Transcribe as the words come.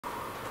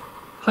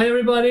Hi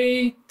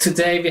everybody!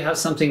 Today we have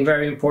something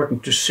very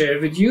important to share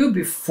with you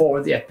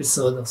before the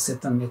episode of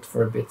Sit and Knit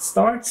for a Bit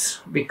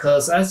starts,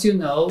 because as you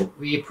know,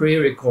 we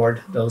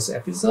pre-record those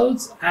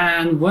episodes,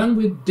 and when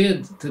we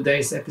did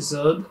today's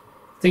episode,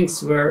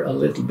 things were a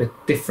little bit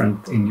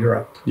different in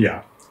Europe.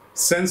 Yeah.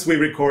 Since we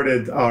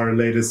recorded our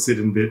latest Sit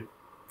and Knit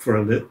for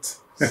a Bit,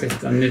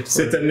 Sit and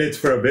Knit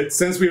for a Bit.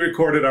 Since we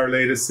recorded our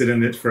latest Sit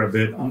and Knit for a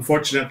Bit,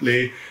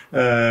 unfortunately,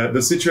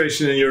 the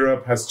situation in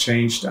Europe has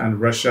changed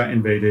and Russia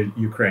invaded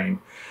Ukraine.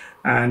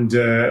 And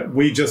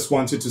we just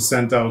wanted to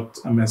send out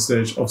a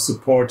message of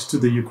support to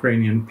the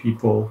Ukrainian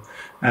people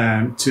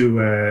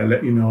to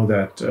let you know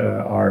that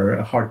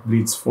our heart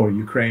bleeds for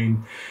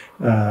Ukraine.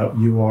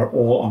 You are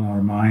all on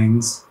our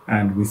minds,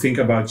 and we think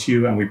about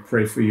you and we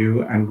pray for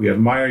you, and we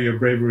admire your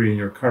bravery and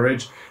your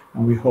courage,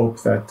 and we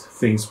hope that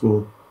things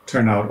will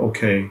turn out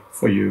okay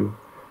for you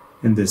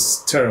in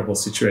this terrible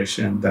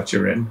situation that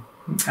you're in.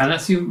 And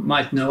as you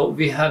might know,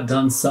 we have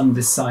done some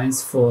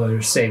designs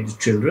for Save the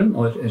Children,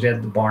 or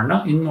Redd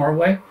Barna in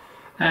Norway.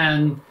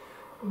 And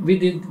we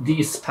did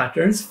these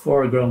patterns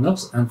for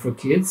grown-ups and for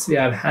kids. We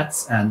have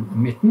hats and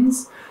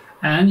mittens.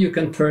 And you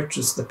can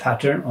purchase the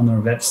pattern on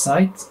our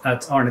website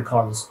at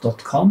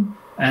arnecarlos.com.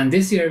 And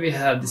this year we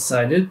have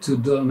decided to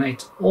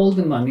donate all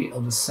the money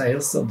of the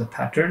sales of the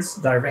patterns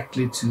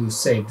directly to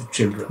Save the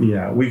Children.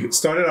 Yeah, we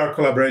started our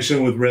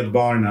collaboration with Redd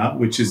Barna,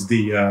 which is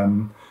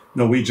the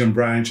Norwegian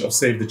branch of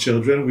Save the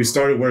Children. We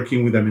started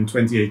working with them in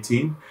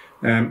 2018.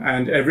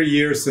 And every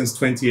year since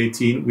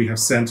 2018, we have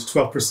sent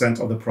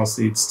 12% of the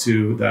proceeds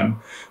to them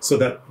so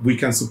that we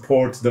can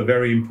support the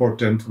very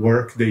important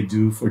work they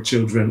do for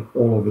children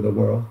all over the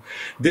world.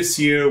 This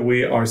year,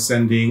 we are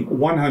sending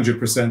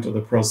 100% of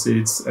the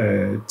proceeds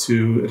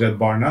to Redd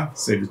Barna,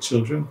 Save the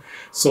Children,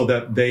 so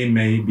that they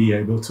may be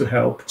able to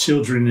help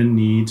children in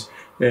need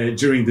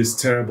during this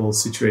terrible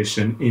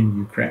situation in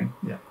Ukraine.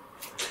 Yeah.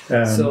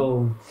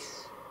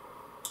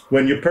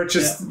 When you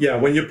purchase,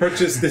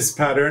 this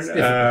pattern,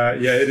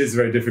 it is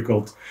very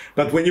difficult.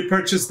 But when you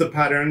purchase the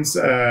patterns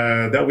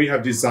that we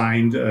have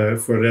designed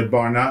for Redd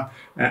Barna,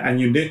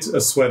 and you knit a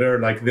sweater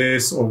like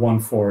this, or one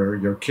for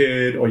your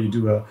kid, or you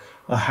do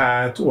a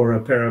hat or a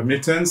pair of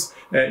mittens,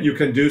 you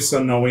can do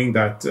so knowing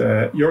that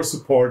your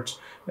support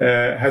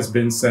has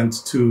been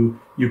sent to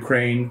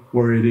Ukraine,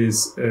 where it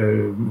is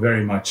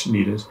very much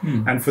needed.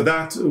 And for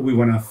that, we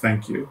want to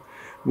thank you.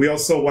 We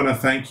also want to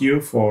thank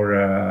you for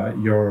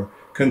your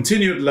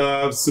continued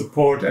love,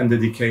 support, and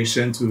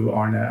dedication to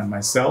Arne and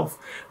myself.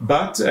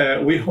 But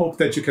we hope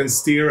that you can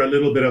steer a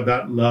little bit of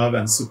that love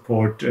and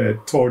support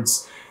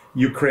towards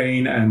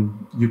Ukraine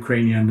and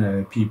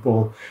Ukrainian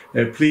people.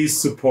 Please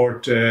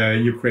support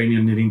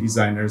Ukrainian knitting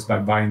designers by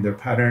buying their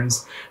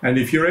patterns. And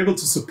if you're able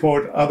to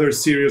support other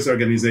serious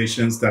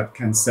organizations that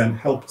can send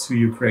help to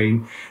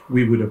Ukraine,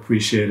 we would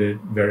appreciate it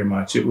very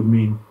much. It would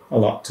mean a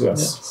lot to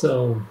us.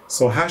 Yeah,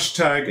 so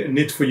hashtag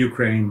Knit for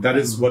Ukraine, that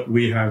is what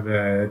we have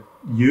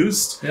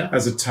used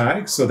as a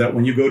tag, so that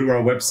when you go to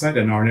our website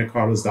at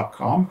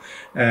arnecarlos.com,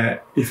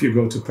 if you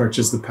go to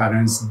purchase the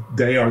patterns,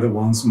 they are the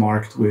ones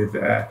marked with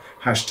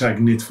hashtag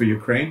Knit for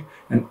Ukraine,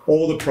 and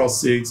all the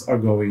proceeds are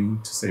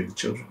going to Save the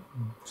Children.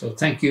 So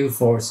thank you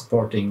for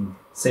supporting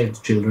Save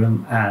the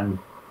Children, and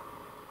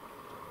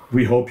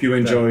we hope you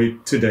enjoy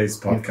today's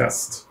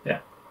podcast. Yeah.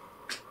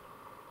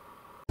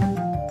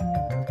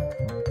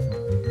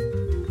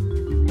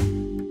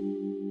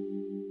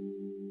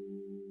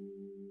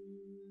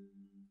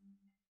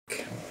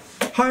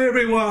 Hi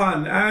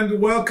everyone, and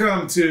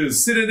welcome to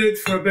Sit and Knit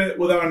for a Bit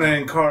with Arne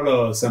and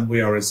Carlos. And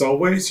we are, as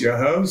always, your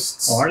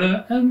hosts,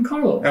 Arne and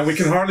Carlos. And we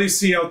can hardly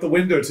see out the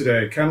window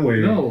today, can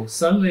we? No,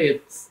 suddenly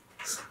it's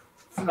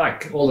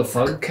like all the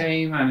fog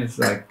came, and it's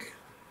like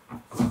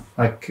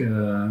a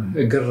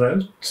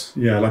grøt.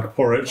 Yeah, like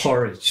porridge.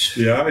 Porridge.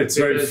 Yeah, it's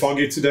very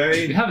foggy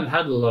today. We haven't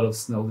had a lot of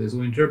snow this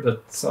winter,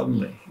 but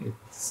suddenly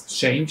it's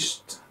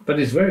changed. But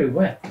it's very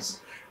wet.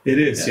 It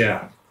is,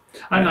 yeah.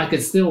 And I can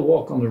still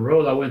walk on the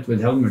road. I went with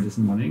Helmer this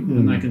morning,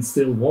 and I can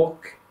still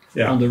walk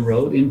on the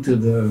road into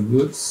the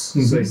woods.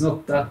 So it's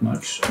not that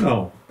much.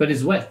 No. But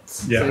it's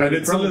wet. Yeah, so and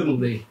it's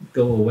probably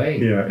go away.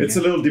 Yeah, it's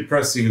a little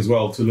depressing as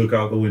well to look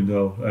out the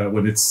window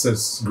when it's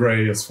as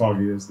grey, as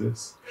foggy as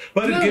this.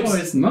 But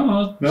it's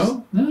not.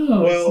 No?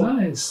 No, it's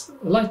nice.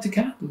 I like the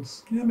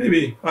candles. Yeah,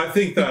 maybe. I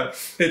think that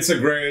it's a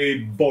grey,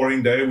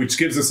 boring day, which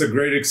gives us a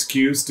great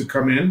excuse to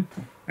come in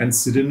and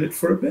sit in it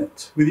for a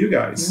bit with you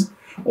guys. Yeah.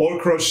 Or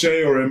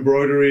crochet or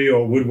embroidery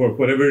or woodwork,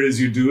 whatever it is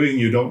you're doing,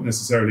 you don't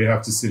necessarily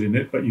have to sit in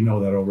it, but you know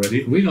that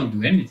already. We don't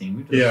do anything.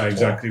 We just talk.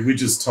 Exactly. We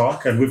just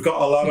talk, and we've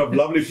got a lot of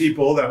lovely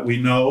people that we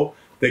know.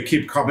 They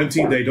keep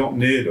commenting they don't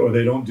knit, or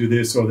they don't do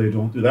this, or they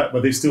don't do that,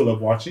 but they still love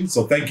watching.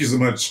 So thank you so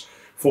much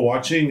for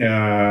watching,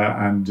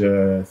 and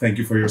thank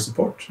you for your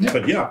support. Yeah.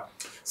 But yeah,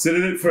 Sit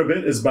in It for a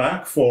Bit is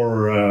back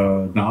for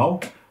now,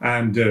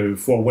 and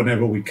for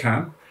whenever we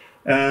can.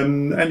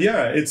 And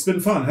yeah, it's been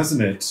fun,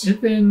 hasn't it?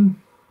 It's been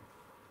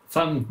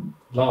fun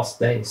last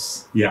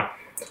days. Yeah.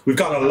 We've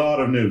got a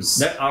lot of news.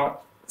 There are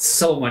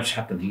so much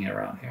happening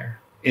around here.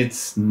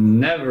 It's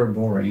never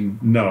boring.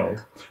 No.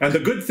 And the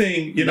good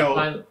thing,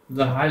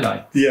 the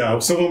highlight. Yeah.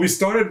 So when we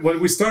started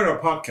our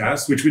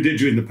podcast, which we did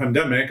during the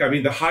pandemic, I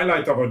mean, the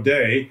highlight of our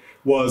day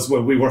was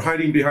when we were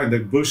hiding behind the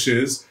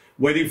bushes,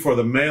 waiting for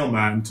the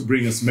mailman to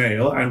bring us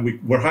mail. And we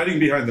were hiding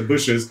behind the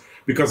bushes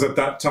because at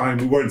that time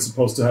we weren't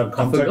supposed to have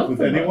contact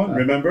with anyone,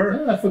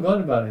 remember? Yeah, I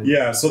forgot about it.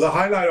 Yeah, so the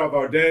highlight of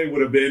our day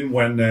would have been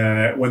when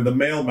the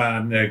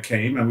mailman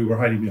came and we were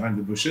hiding behind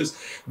the bushes.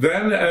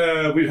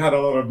 Then we had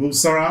a lot of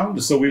moose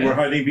around, so we were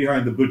hiding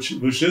behind the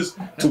bushes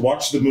to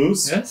watch the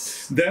moose.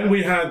 Yes. Then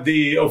we had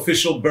the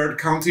official bird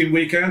counting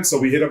weekend, so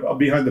we hid up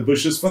behind the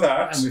bushes for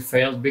that. And we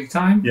failed big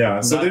time.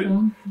 Yeah, so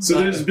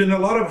there's been a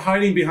lot of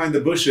hiding behind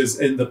the bushes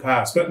in the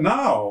past, but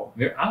now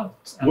we're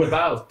out and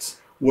about.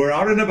 We're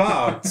out and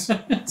about.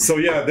 So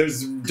yeah,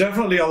 there's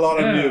definitely a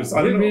lot of news.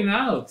 We've been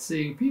out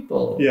seeing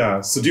people.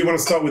 Yeah. So do you want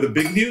to start with the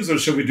big news or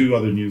should we do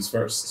other news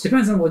first?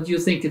 Depends on what you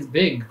think is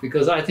big,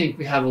 because I think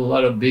we have a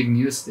lot of big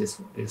news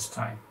this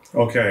time.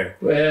 Okay.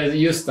 Well,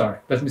 you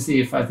start. Let me see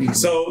if I think.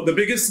 So the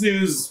biggest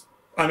news,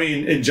 I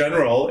mean, in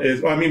general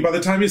is, I mean, by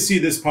the time you see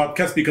this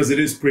podcast, because it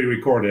is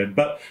pre-recorded,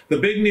 but the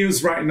big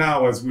news right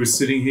now as we're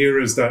sitting here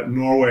is that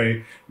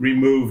Norway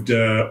removed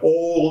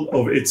all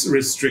of its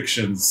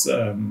restrictions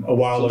a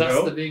while ago. So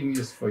that's the big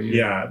news for you.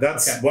 Yeah,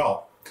 that's, okay.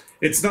 Well,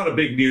 it's not a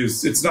big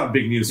news. It's not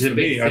big news for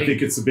me. I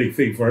think it's a big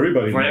thing for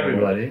everybody. For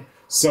everybody.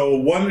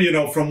 So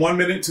from 1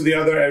 minute to the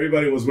other,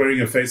 everybody was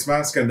wearing a face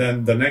mask. And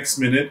then the next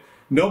minute,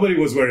 nobody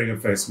was wearing a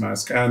face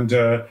mask. And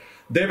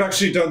they've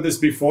actually done this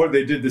before.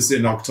 They did this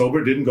in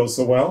October. Didn't go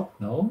so well.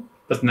 No,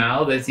 but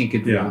now they think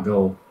it will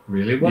go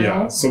really well.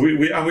 Yeah. So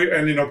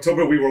and in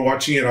October we were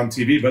watching it on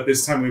TV, but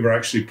this time we were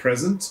actually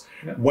present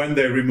when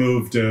they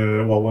removed.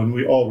 When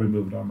we all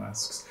removed our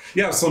masks.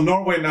 Yeah. So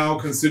Norway now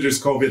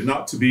considers COVID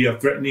not to be a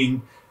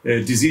threatening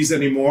disease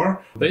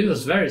anymore. But it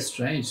was very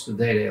strange the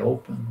day they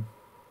opened,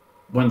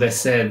 when they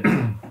said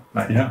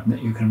that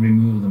you can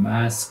remove the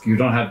mask. You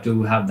don't have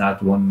to have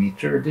that 1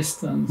 meter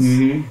distance.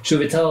 Mm-hmm. Should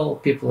we tell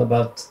people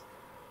about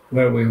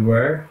where we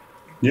were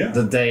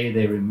the day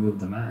they removed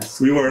the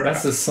mask?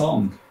 That's a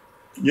song.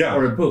 Yeah.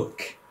 Or a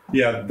book.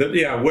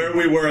 Yeah, where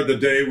we were the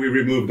day we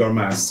removed our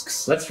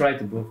masks. Let's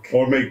write a book.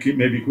 Or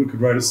maybe we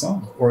could write a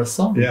song. Or a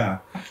song. Yeah.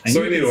 And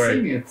so you anyway,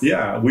 can sing it.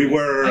 Yeah, we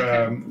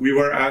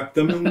were at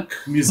the Munch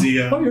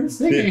Museum. Oh, you're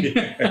singing.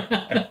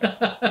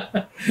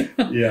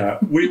 Yeah,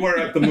 we were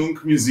at the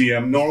Munch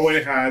Museum.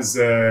 Norway has,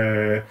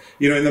 in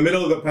the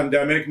middle of the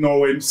pandemic,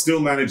 Norway still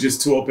manages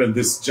to open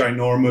this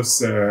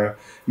ginormous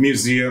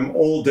museum,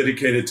 all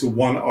dedicated to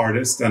one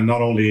artist, and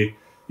not only,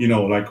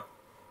 like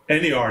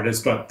any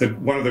artist, but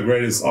one of the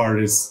greatest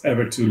artists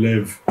ever to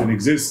live and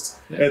exist.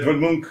 Yeah. Edvard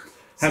Munch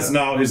has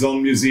now his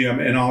own museum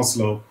in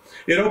Oslo.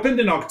 It opened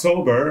in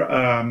October,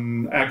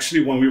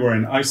 actually, when we were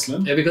in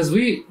Iceland. Yeah, because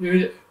we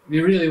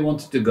really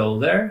wanted to go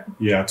there.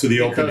 Yeah, to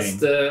the opening. Because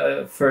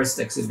the first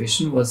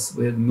exhibition was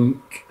with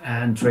Munch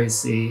and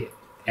Tracy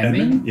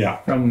Emin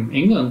from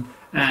England.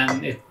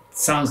 And it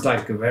sounds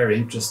like a very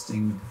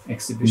interesting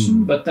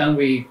exhibition. But then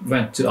we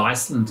went to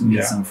Iceland to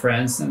meet some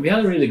friends. And we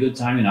had a really good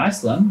time in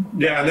Iceland.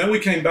 Yeah, and then we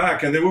came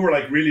back and then we were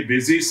like really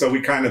busy. So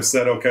we kind of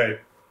said, okay,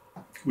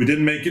 we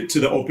didn't make it to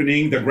the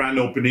opening, the grand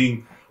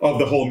opening of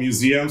the whole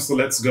museum, so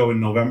let's go in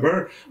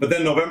November. But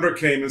then November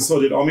came and so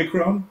did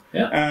Omicron.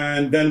 Yeah.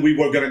 And then we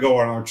were going to go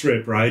on our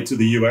trip, right, to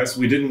the US.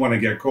 We didn't want to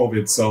get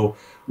COVID, so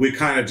we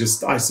kind of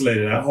just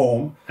isolated at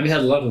home. And we had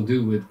a lot to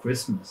do with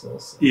Christmas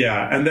also.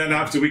 Yeah, and then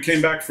after we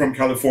came back from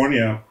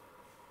California,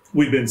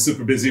 we've been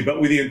super busy, but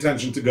with the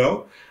intention to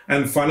go.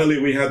 And finally,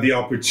 we had the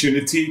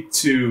opportunity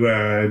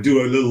to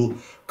do a little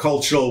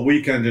cultural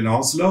weekend in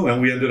Oslo,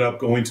 and we ended up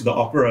going to the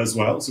opera as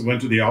well. So we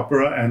went to the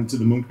opera and to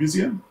the Munch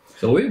Museum.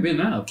 So we've been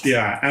out.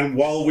 Yeah, and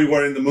while we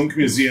were in the Munch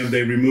Museum,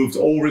 they removed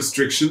all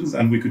restrictions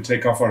and we could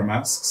take off our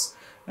masks.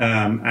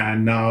 And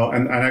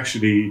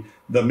actually,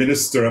 the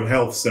Minister of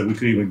Health said we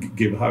could even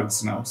give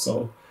hugs now.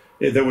 So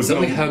there was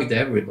we hugged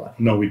everybody.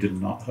 No, we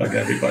did not hug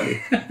everybody.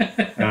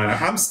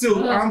 I'm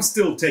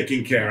still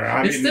taking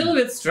care. It's still a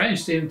bit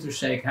strange to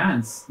shake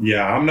hands.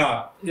 Yeah, I'm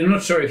not. You're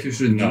not sure if you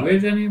should do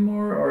it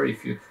anymore or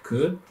if you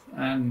could.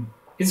 And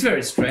it's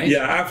very strange.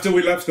 Yeah, after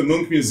we left the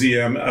Munch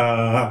Museum,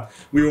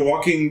 we were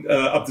walking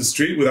up the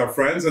street with our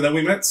friends, and then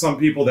we met some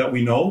people that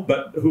we know,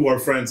 but who are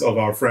friends of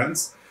our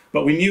friends.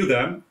 But we knew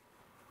them,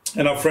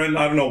 and our friend,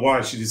 I don't know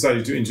why, she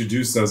decided to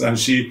introduce us, and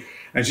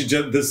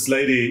this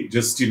lady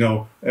just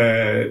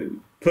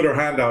put her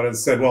hand out and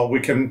said, "Well,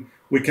 we can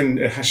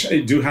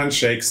do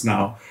handshakes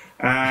now."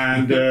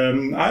 And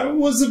I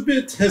was a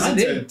bit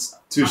hesitant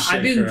to shake her hand.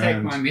 I didn't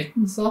take my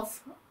mittens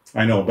off.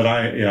 I know, but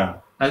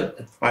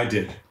I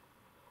did.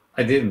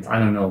 I didn't. I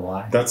don't know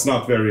why. That's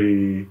not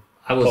very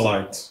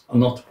polite.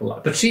 Not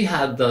polite. But she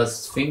had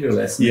those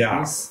fingerless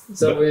mittens. Yeah.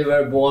 So we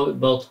were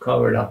both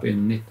covered up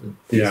in knitted.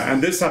 Yeah,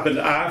 and this happened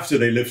after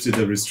they lifted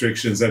the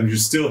restrictions, and you're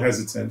still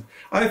hesitant.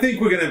 I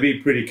think we're going to be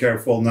pretty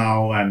careful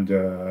now, and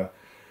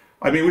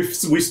I mean,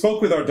 we spoke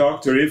with our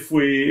doctor. If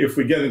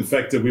we get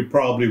infected, we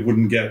probably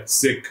wouldn't get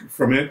sick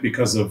from it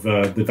because of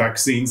the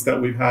vaccines that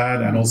we've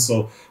had, and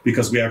also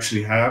because we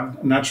actually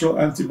have natural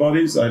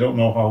antibodies. I don't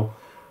know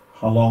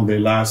how long they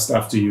last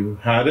after you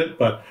had it,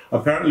 but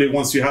apparently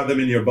once you have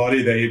them in your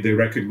body, they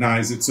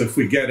recognize it. So if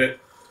we get it,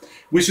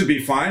 we should be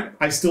fine.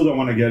 I still don't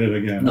want to get it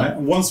again. No.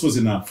 Once was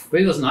enough.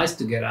 But it was nice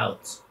to get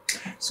out.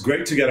 It's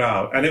great to get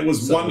out, and it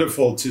was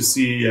wonderful to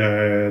see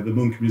the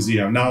Munch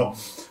Museum. Now,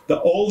 the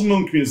old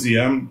Munch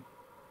Museum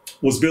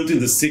was built in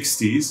the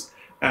 60s,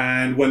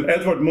 and when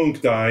Edvard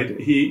Munch died,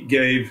 he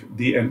gave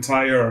the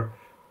entire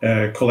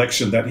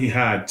collection that he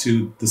had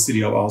to the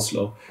city of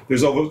Oslo.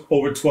 There's over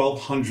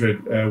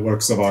 1,200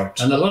 works of art.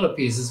 And a lot of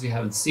pieces we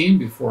haven't seen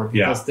before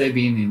because they've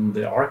been in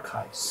the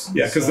archives.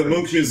 Yeah, because the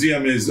Munch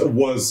Museum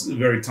was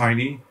very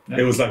tiny. Yeah.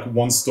 It was like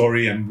one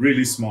story and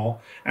really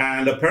small.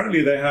 And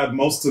apparently they had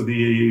most of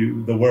the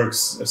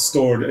works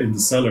stored in the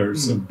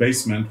cellars and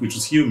basement, which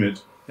was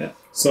humid. Yeah.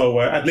 So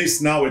at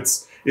least now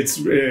it's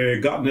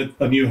gotten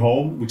a new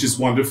home, which is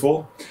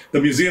wonderful. The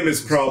museum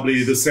is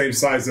probably the same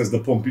size as the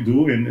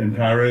Pompidou in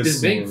Paris.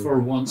 It's big for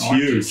one artist.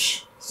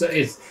 Huge. So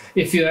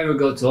if you ever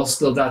go to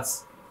Oslo,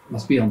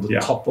 must be on the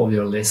top of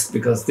your list,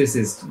 because this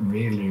is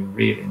really,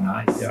 really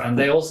nice. Yeah. And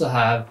they also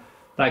have,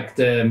 like,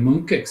 the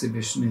Munch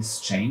exhibition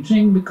is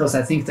changing, because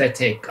I think they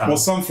take... well,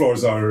 some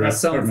floors are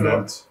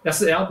permanent.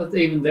 Yes, yeah, but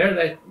even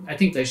there, I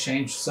think they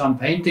change some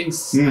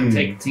paintings and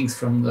take things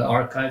from the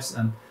archives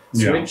and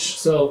switch.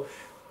 So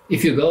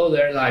if you go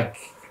there, like,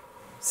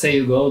 say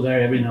you go there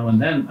every now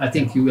and then, I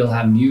think you will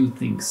have new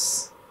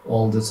things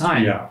all the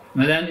time. Yeah.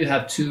 And then you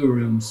have 2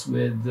 rooms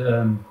with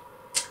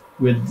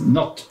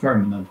not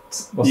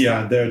permanent.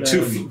 There are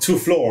two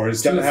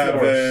floors that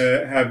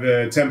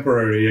have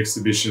temporary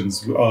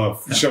exhibitions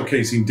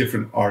showcasing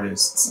different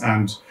artists,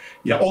 and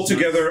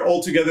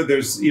altogether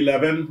there's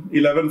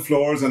 11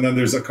 floors, and then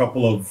there's a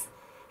couple of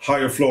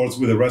higher floors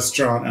with a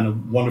restaurant and a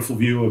wonderful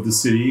view of the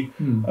city.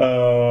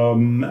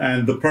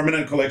 And the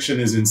permanent collection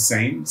is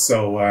insane.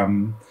 So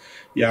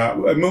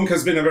Munch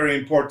has been a very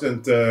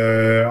important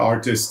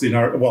artist in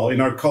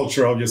our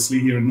culture, obviously,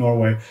 here in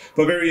Norway,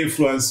 but very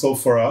influential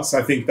for us.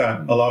 I think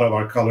that a lot of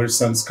our color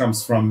sense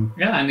comes from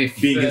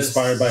being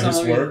inspired by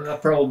his work. Some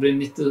probably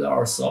knitted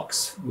our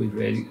socks with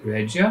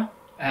Regia,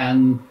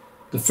 and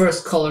the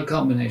first color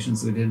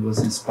combinations we did was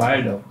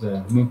inspired of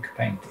the Munch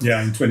painting.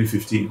 Yeah, in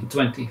 2015. In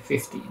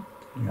 2015.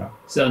 Yeah.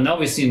 So now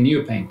we see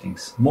new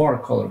paintings, more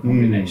color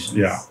combinations.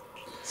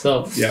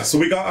 So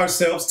we got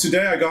ourselves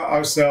today. I got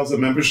ourselves a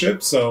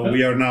membership, so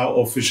we are now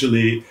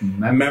officially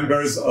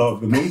members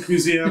of the Munch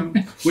Museum,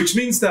 which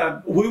means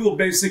that we will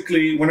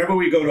basically, whenever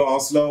we go to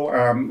Oslo,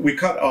 we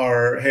cut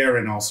our hair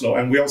in Oslo,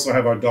 and we also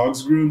have our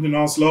dogs groomed in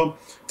Oslo.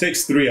 It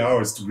takes 3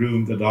 hours to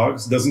groom the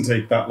dogs. It doesn't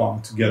take that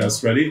long to get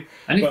us ready.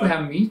 And if we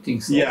have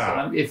meetings,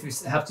 also, if we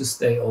have to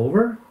stay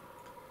over,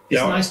 it's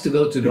nice to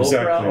go to the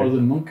Opera or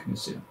the Munch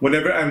Museum.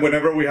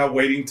 Whenever we have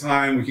waiting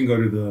time, we can go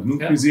to the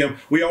Munch Museum.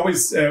 We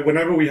always,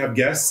 whenever we have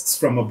guests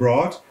from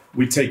abroad,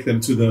 we take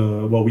them to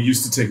we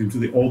used to take them to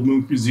the old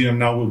Munch Museum.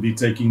 Now we'll be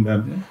taking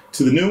them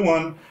to the new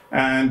one.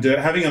 And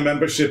having a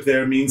membership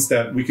there means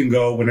that we can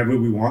go whenever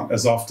we want,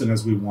 as often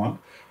as we want.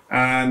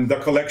 And the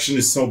collection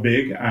is so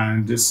big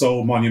and is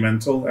so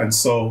monumental and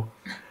so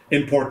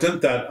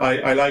important that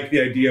I like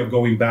the idea of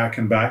going back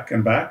and back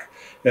and back.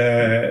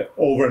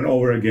 Over and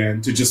over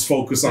again, to just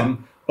focus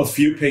on a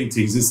few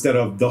paintings instead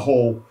of the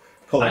whole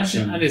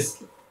collection. And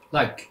it's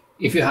like,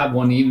 if you have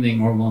one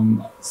evening or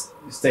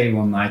stay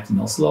one night in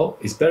Oslo,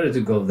 it's better to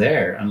go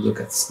there and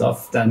look at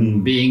stuff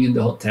than being in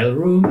the hotel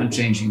room and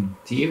changing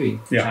TV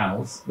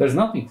channels. There's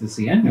nothing to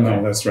see anywhere.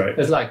 No, that's right.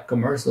 It's like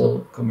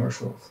commercials.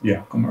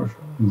 Yeah.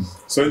 Commercials.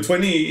 So in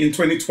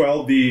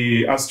 2012,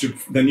 the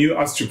new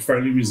Astrup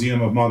Fearnley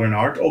Museum of Modern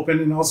Art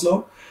opened in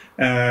Oslo.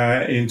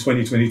 In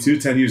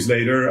 2022, 10 years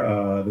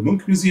later, the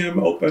Munch Museum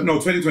opened. No,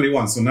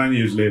 2021, so 9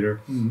 years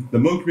later, the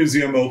Munch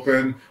Museum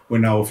opened. We're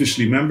now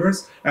officially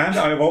members. And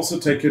I've also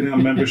taken a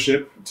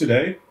membership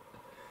today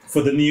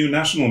for the new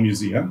National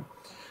Museum.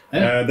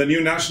 The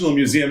new National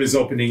Museum is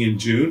opening in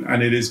June,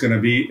 and it is going to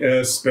be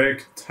a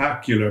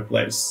spectacular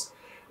place.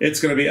 It's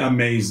going to be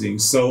amazing.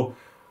 So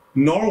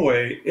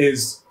Norway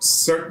is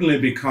certainly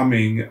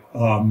becoming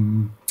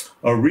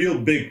a real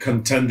big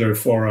contender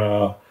for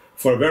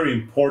a very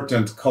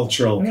important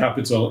cultural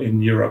capital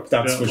in Europe,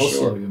 that's for Oslo,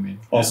 sure. You mean?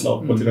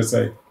 Oslo, what did I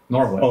say?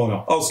 Norway. Oh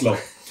no, Oslo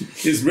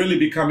is really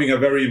becoming a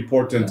very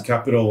important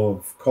capital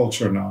of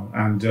culture now,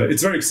 and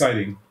it's very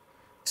exciting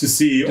to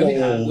see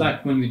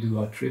like when we do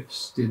our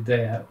trips, do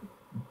they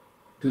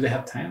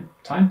have time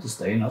to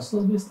stay in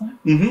Oslo this time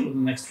for the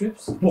next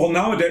trips? Well,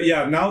 nowadays,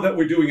 now that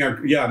we're doing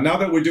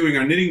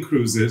our knitting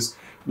cruises,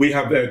 we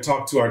have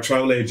talked to our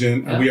travel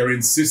agent, and we are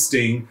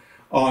insisting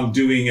on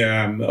doing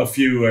a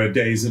few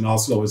days in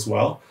Oslo as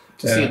well.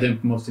 To see the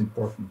most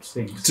important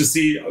things. To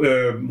see,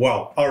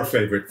 well, our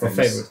favorite things.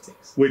 Our favorite things.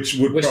 Which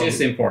is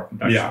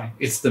important, actually. Yeah.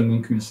 It's the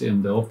Munch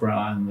Museum, the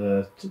opera, and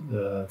the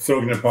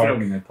Frogner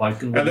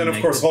Park. And then, of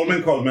course,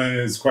 Holmenkollen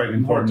is quite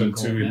important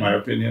too, in my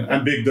opinion.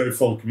 And Big Døy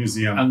Folk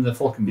Museum. And the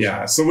Folk Museum.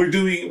 Yeah. So we're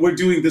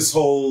doing this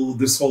whole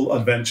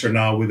adventure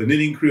now with a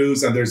knitting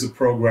cruise, and there's a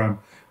program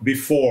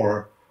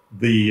before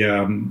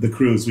the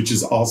cruise, which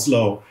is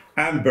Oslo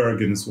and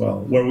Bergen as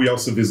well, where we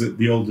also visit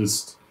the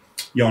oldest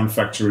yarn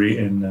factory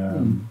in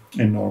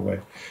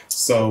Norway.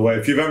 So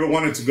if you've ever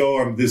wanted to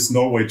go on this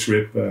Norway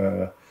trip,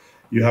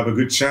 you have a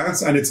good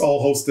chance, and it's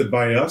all hosted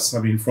by us.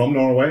 I mean, from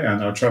Norway,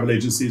 and our travel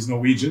agency is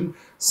Norwegian.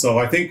 So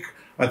I think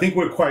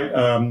we're quite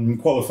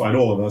qualified,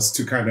 all of us,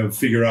 to kind of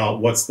figure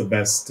out what's the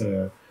best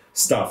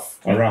stuff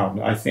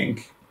around. I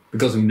think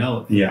because we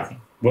know. Yeah.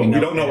 Well, we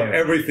don't know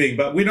everything,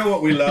 but we know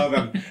what we love,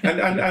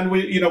 and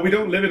we we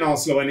don't live in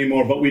Oslo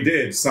anymore, but we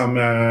did some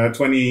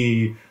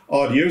 20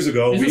 odd years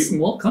ago. It's a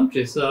small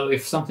country, so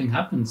if something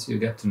happens, you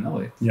get to know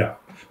it. Yeah.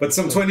 But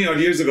some 20 odd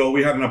years ago,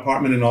 we had an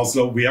apartment in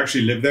Oslo. We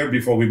actually lived there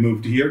before we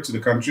moved here to the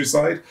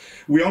countryside.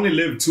 We only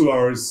live 2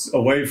 hours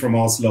away from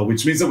Oslo,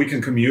 which means that we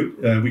can commute.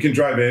 We can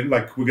drive in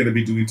like we're going to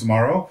be doing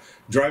tomorrow.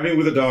 Drive in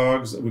with the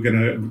dogs. We're going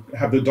to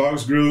have the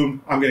dogs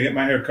groomed. I'm going to get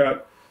my hair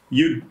cut.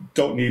 You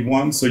don't need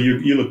one, so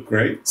you look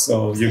great.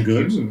 So you're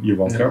good. You're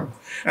welcome.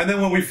 Yeah. And then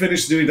when we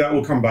finish doing that,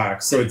 we'll come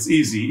back. So it's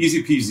easy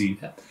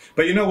peasy. Yeah.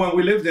 But when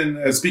we lived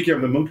in, speaking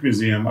of the Munch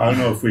Museum, I don't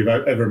know if we've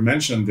ever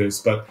mentioned this,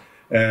 but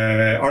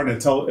Arne,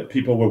 tell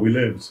people where we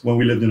lived when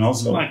we lived in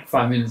Oslo. Like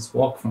 5 minutes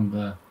walk from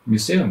the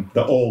museum.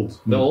 The old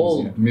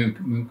Munch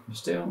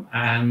Museum.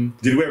 And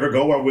did we ever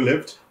go where we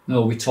lived?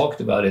 No, we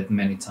talked about it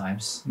many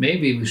times.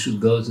 Maybe we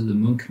should go to the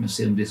Munch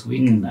Museum this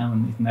weekend,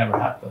 and it never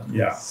happened.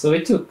 Yeah. So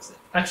it took,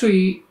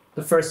 actually,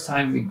 the first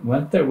time we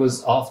went there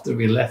was after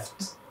we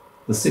left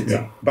the city.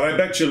 Yeah. But I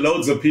bet you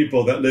loads of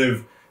people that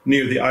live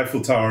near the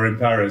Eiffel Tower in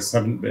Paris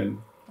haven't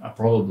been.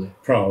 Probably.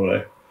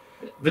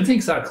 When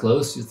things are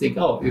close, you think,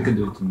 oh, you can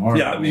do it tomorrow.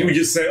 Yeah, we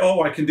just say,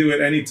 oh, I can do it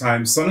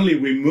anytime. Suddenly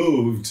we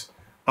moved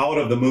out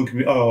of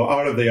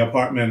the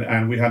apartment,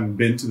 and we hadn't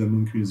been to the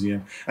Munch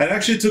Museum. And it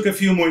actually took a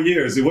few more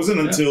years. It wasn't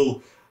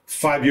until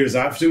 5 years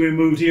after we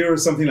moved here or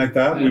something like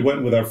that. Yeah. We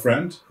went with our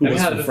friend who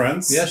was from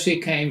France. Yeah, she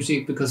came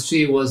because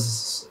she did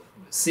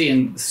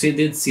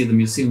see the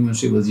museum when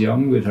she was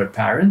young with her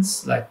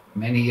parents, like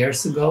many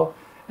years ago.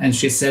 And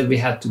she said we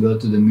had to go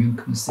to the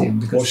Munch Museum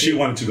because she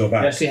wanted to go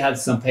back. Yeah, she had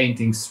some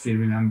paintings she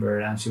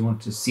remembered, and she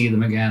wanted to see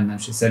them again.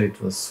 And she said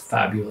it was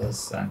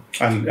fabulous.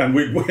 And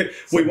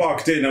we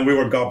walked in and we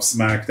were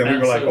gobsmacked, and we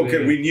were like,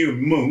 okay, we knew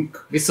Munch.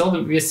 We saw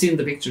them. We've seen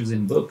the pictures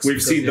in books.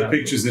 We've seen the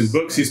pictures in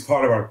books. He's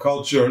part of our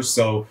culture,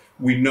 so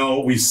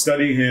we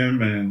study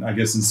him, and I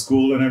guess in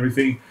school and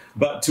everything.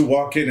 But to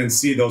walk in and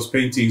see those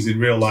paintings in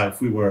real life,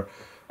 we were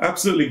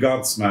absolutely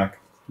gobsmacked.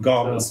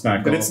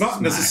 And it's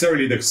not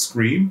necessarily the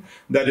scream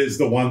that is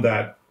the one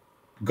that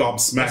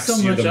gobsmacks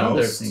you the most. So much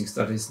other things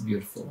that is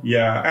beautiful.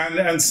 Yeah,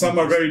 and some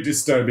are very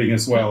disturbing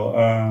as well.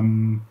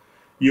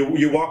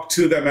 You walk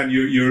to them and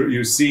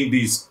you're seeing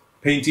these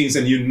paintings,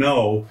 and you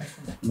know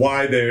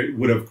why they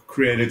would have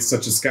created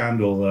such a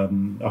scandal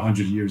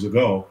 100 years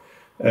ago.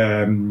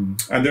 And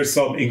there's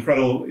some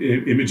incredible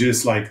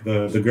images like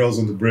the girls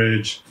on the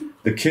bridge,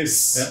 the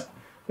kiss. Yeah.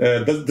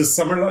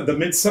 The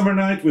Midsummer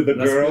Night with the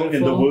girl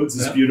in the woods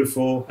is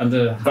beautiful. And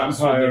the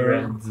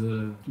vampire,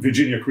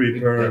 Virginia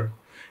Creeper.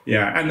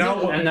 Yeah, and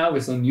now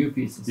with some new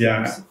pieces.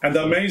 Yeah, and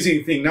the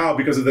amazing thing now,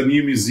 because of the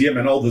new museum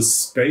and all the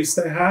space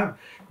they have,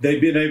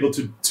 they've been able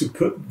to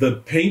put the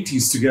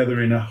paintings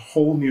together in a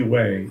whole new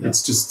way. Yeah.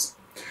 It's just,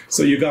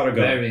 so you gotta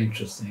go. Very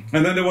interesting.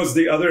 And then there was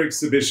the other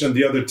exhibition,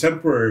 the other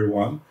temporary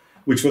one,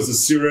 which was a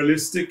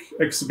surrealistic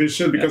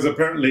exhibition, because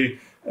apparently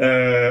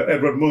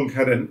Edvard Munch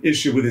had an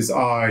issue with his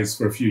eyes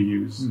for a few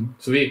years.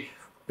 So we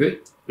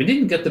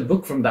didn't get the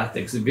book from that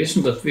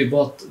exhibition, but we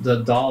bought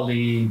the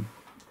Dali.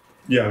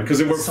 Yeah, because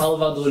it was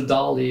Salvador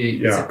Dali.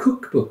 Yeah. It's a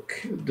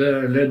cookbook,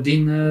 the Le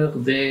Dîner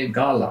de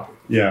Gala.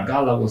 Yeah,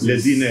 Gala was Le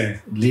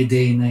Dîner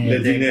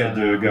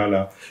de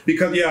Gala.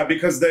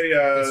 Because they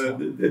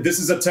this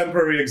is a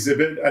temporary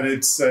exhibit, and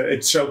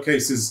it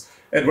showcases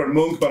Edvard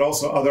Munch, but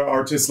also other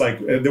artists. Like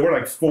there were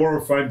like 4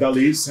 or 5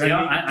 Dalis hanging.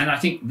 Yeah, and I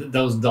think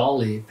those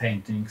Dali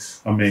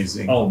paintings.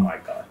 Amazing. Oh my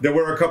God. There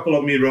were a couple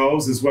of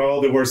Miros as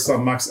well. There were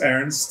some Max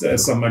Ernst,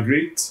 some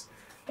Magritte,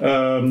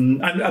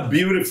 and a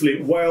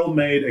beautifully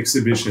well-made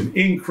exhibition.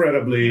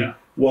 Incredibly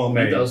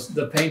well-made.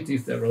 The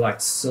paintings, they were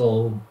like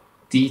so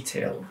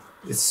detailed.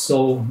 It's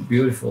so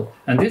beautiful.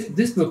 And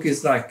this book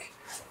is like,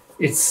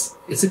 it's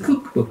a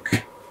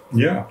cookbook.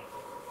 Yeah.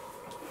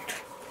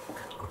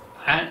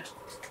 And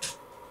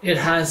it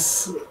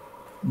has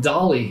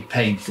Dali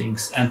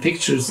paintings and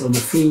pictures of the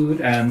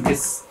food, and it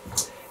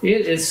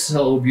is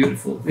so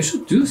beautiful. We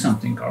should do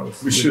something,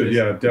 Carlos. We should,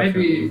 yeah, definitely.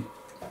 Maybe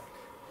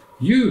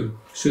you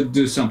should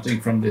do something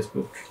from this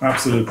book.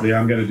 Absolutely,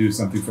 I'm going to do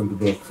something from the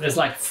book. There's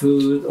like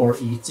food or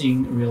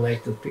eating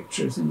related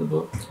pictures in the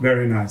book.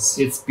 Very nice.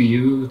 It's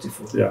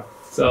beautiful. Yeah.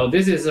 So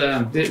this is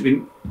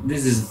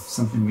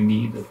something we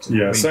need.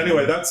 Yeah. So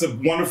anyway, that's a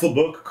wonderful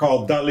book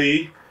called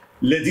Dali,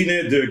 Le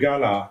Dîner de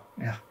Gala.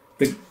 Yeah.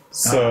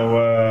 So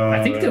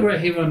I think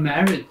he were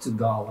married to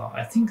Gala.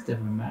 I think they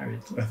were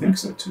married. I think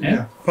so too.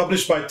 Yeah.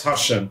 Published by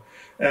Taschen.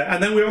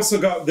 And then we also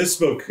got this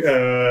book.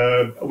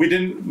 We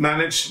didn't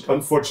manage,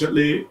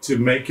 unfortunately, to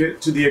make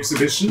it to the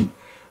exhibition,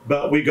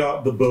 but we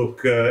got the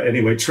book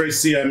anyway.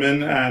 Tracy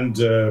Emin and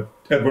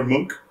Edvard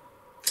Munch.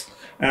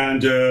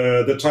 And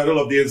the title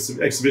of the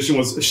exhibition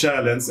was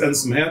Kärlens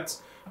ensomhet,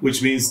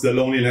 which means the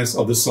loneliness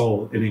of the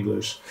soul in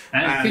English.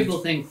 And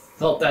people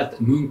thought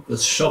that Munch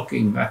was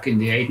shocking back in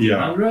the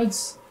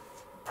 1800s.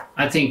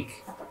 I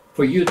think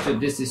for you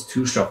this is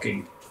too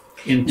shocking.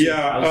 In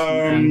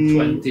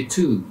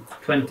 2022.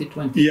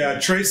 Yeah,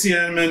 Tracy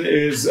Emin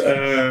is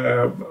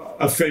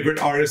a favorite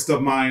artist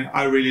of mine.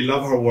 I really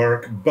love her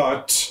work,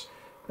 but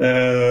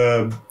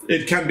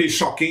it can be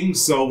shocking,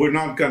 so we're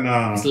not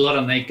gonna... There's a lot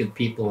of naked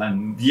people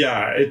and...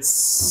 Yeah,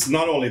 it's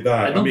not only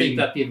that. I don't think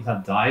that people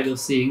have died of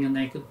seeing a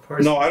naked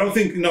person. No, I don't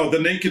think... No, the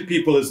naked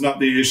people is not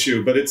the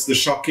issue, but it's the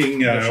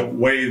shocking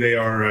way they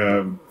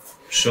are...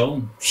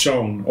 shown,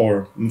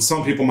 or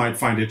some people might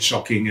find it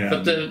shocking.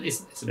 But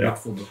it's a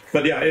beautiful book.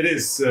 But yeah, it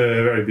is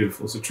very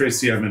beautiful. So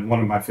Tracy Emin, one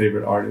of my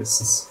favorite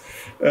artists.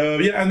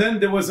 Yeah, and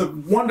then there was a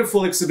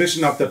wonderful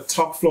exhibition at the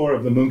top floor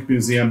of the Munch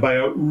Museum by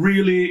a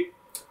really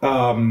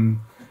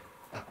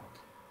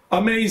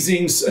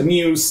amazing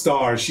new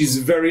star. She's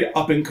a very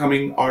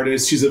up-and-coming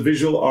artist. She's a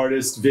visual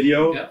artist,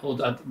 video. Yeah,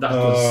 that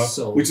was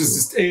so which is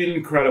just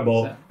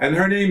incredible. Yeah. And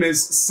her name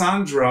is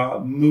Sandra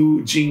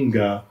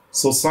Mujinga.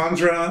 So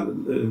Sandra,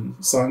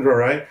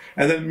 right?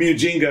 And then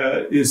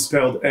Mujinga is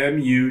spelled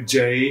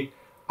M-U-J-I-N-G-A.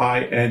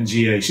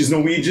 She's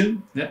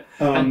Norwegian. Yeah.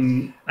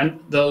 And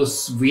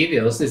those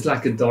videos, it's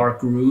like a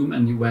dark room,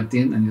 and you went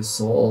in and you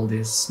saw all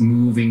these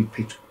moving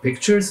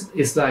pictures.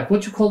 It's like,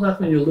 what you call that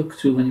when you look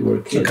to when you were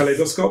a kid? A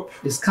kaleidoscope.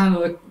 It's kind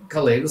of a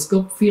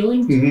kaleidoscope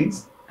feeling. Mm-hmm.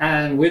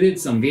 And we did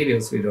some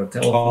videos with our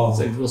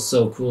telephones. It was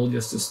so cool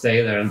just to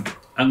stay there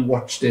and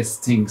watch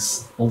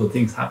all the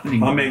things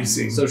happening.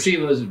 Amazing. So she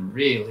was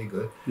really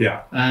good.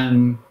 Yeah.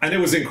 And it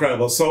was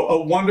incredible. So a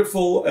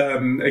wonderful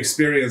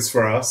experience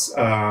for us.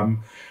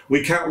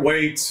 We can't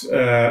wait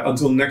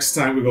until next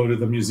time we go to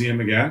the museum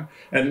again.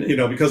 And, you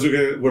know, because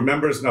we're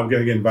members now, we're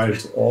going to get invited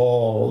to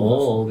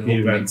all the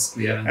events.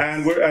 Yeah.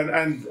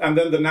 And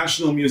then the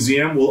National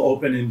Museum will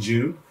open in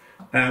June.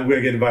 And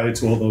we're going to get invited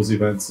to all those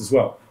events as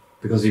well.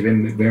 Because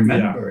we're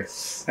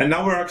members. Yeah. And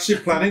now we're actually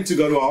planning to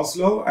go to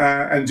Oslo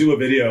and do a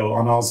video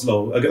on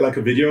Oslo, like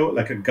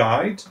a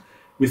guide.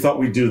 We thought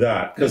we'd do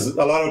that because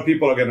a lot of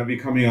people are going to be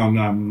coming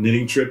on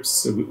knitting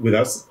trips with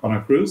us on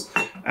our cruise.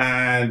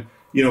 And,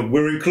 you know,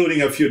 we're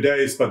including a few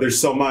days, but there's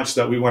so much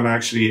that we want to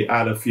actually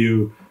add a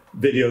few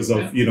videos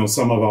of, you know,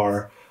 some of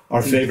our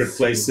favorite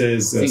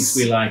places. Things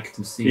we like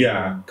to see.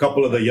 Yeah, a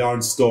couple of the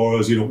yarn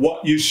stores, you know,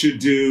 what you should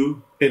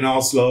do in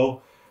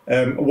Oslo.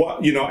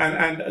 What, you know,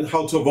 and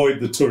how to avoid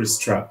the tourist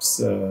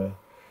traps,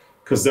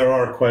 because there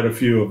are quite a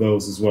few of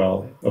those as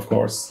well, of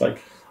course,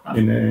 like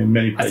in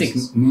many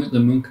places. I think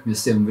the Munch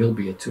Museum will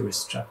be a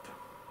tourist trap.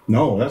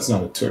 No, that's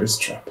not a tourist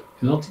trap.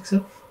 You don't think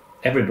so?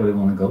 Everybody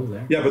want to go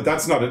there. Yeah, but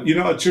that's not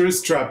a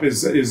tourist trap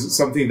is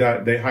something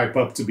that they hype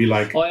up to be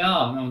like. Oh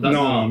yeah,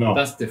 no,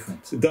 that's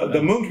different.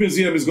 The Munch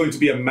Museum is going to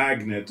be a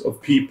magnet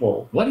of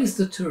people. What is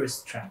the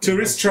tourist trap?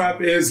 Tourist trap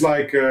is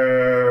like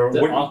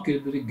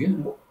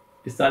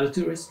is that a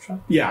tourist trap?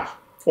 Yeah.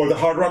 Or the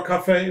Hard Rock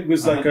Cafe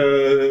was like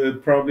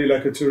probably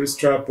like a tourist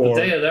trap. Or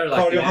they're like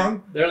Karl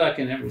Johan. They're like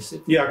in every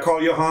city. Yeah,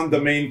 Karl Johan, the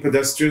main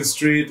pedestrian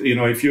street. You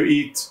know, if you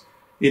eat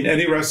in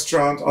any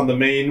restaurant on the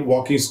main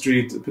walking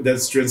street,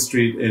 pedestrian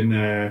street in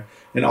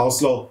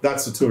Oslo,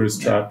 that's a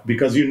tourist trap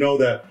because you know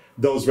that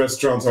those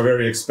restaurants are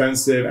very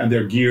expensive and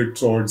they're geared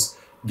towards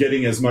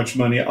getting as much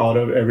money out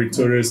of every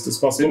tourist as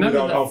possible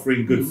without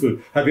offering good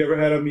food. Have you ever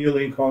had a meal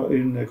in Karl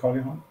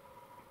Johan?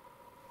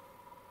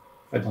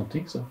 I don't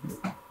think so.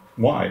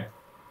 Why?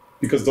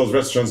 Because those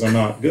restaurants are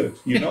not good.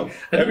 You know,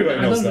 everybody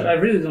knows that. I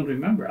really don't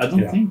remember. I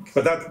don't think.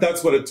 But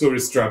that's what a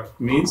tourist trap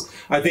means.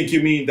 I think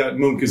you mean that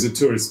Munch is a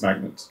tourist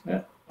magnet.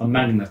 Yeah, a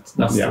magnet.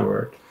 That's the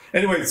word.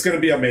 Anyway, it's going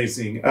to be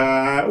amazing.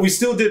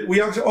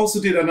 We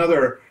also did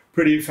another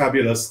pretty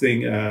fabulous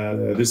thing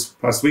this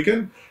past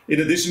weekend. In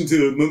addition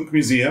to Munch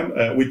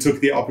Museum, we took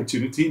the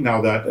opportunity now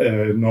that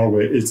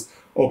Norway is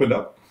opened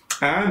up,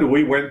 and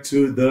we went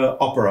to the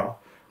opera.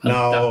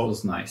 Now, that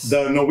was nice.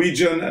 The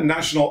Norwegian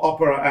National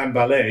Opera and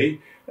Ballet.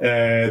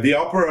 The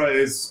opera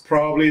is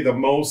probably the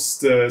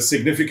most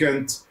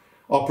significant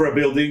opera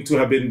building to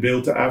have been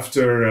built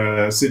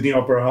after Sydney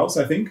Opera House,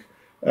 I think.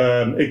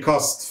 It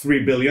cost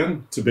 $3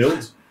 billion to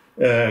build.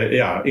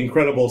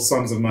 Incredible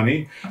sums of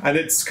money. And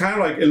it's kind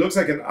of like, it looks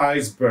like an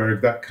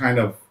iceberg that kind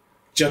of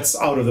jets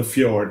out of the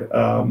fjord.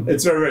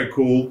 It's very, very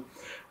cool.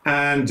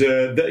 And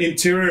the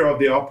interior of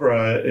the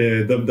opera,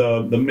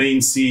 the main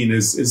scene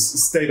is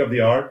state of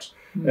the art.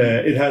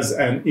 It has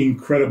an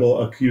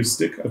incredible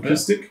acoustic,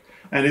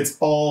 and it's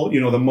all,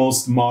 you know, the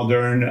most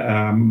modern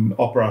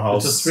opera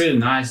house. It was really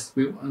nice.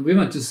 We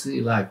went to see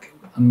like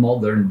a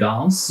modern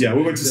dance. Yeah,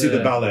 we went to see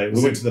the ballet.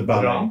 We went to the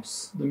ballet.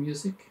 Brahms, the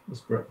music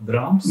was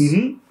Brahms.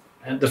 Mm-hmm.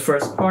 And the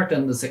first part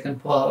and the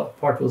second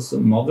part was the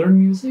modern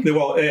music.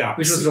 Well, yeah.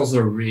 Which was also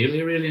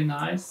really, really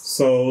nice.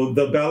 So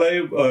the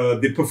ballet,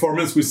 the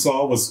performance we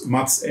saw was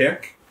Mats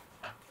Ek.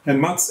 And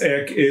Mats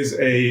Ek is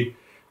a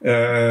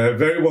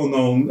very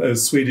well-known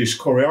Swedish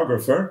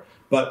choreographer,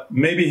 but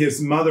maybe his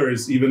mother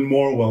is even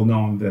more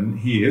well-known than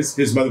he is.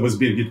 His mother was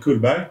Birgit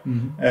Kullberg,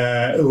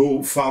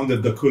 who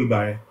founded the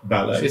Kullberg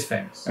Ballet. She's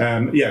famous.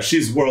 Yeah,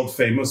 she's world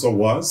famous, or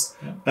was.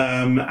 Yeah.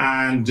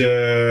 And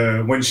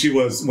when she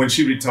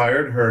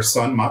retired, her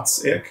son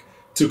Mats Ek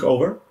took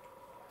over,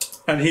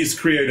 and he's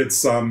created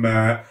some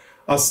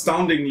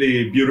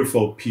astoundingly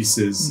beautiful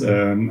pieces.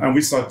 And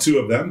we saw two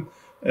of them.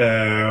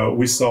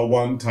 We saw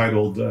one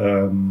titled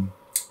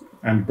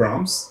and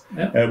Brahms,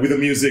 with the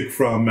music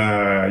from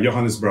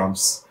Johannes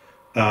Brahms,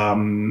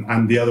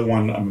 and the other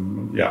one,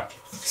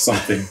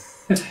 something,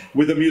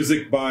 with the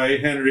music by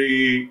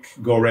Henryk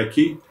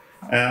Górecki.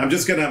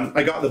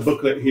 I got the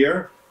booklet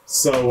here,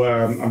 so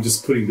I'm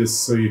just putting this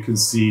so you can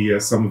see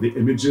some of the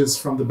images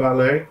from the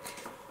ballet.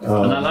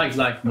 And I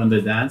like when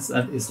they dance,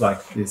 and it's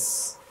like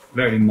this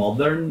very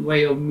modern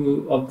way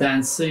of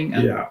dancing,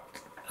 and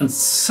and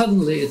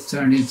suddenly it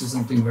turned into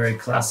something very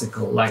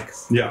classical, like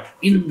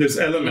there's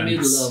elements. In the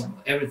middle of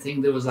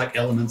everything, there was like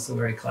elements of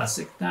very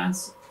classic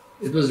dance.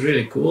 It was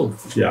really cool.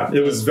 Yeah, it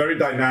was very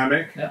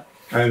dynamic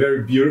and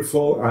very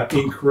beautiful,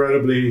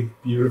 incredibly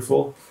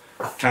beautiful.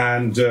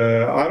 And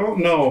I don't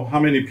know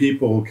how many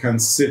people can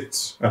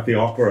sit at the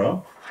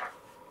opera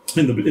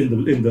in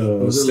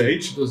the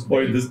stage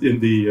or in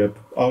the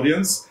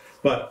audience,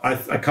 but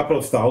a couple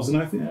of thousand,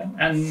 I think. Yeah.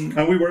 And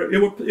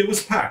it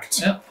was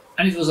packed. Yeah.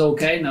 And it was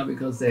okay now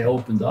because they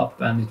opened up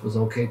and it was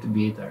okay to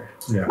be there.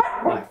 Yeah.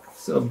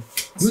 So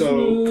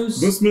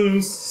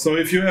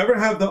if you ever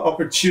have the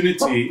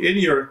opportunity in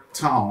your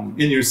town,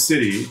 in your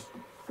city,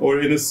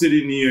 or in a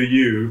city near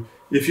you,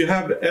 if you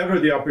have ever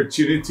the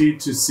opportunity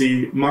to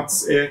see a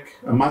Mats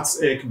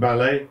Ek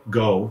ballet,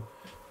 go.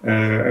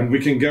 And we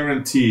can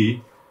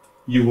guarantee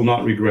you will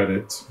not regret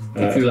it.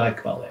 If you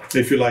like ballet.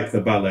 If you like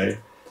the ballet.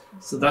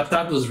 So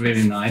that was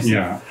really nice.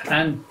 Yeah.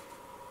 And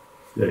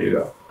there you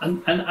go.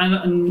 And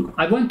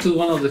I went to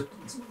one of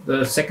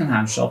the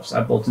second-hand shops. I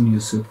bought a new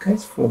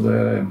suitcase for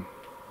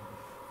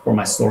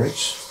my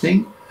storage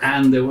thing,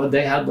 and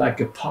they had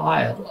like a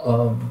pile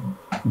of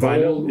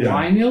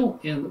vinyl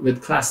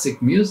with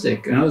classic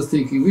music, and I was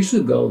thinking we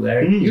should go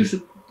there. You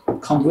should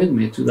come with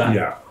me to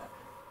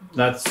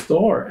that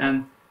store,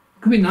 and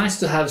it could be nice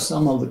to have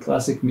some of the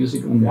classic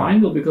music on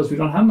vinyl because we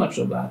don't have much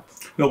of that.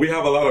 No, we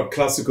have a lot of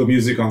classical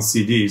music on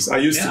CDs. I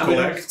used to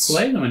collect. We don't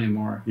play them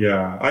anymore.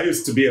 Yeah, I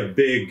used to be a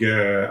big.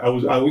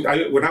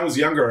 When I was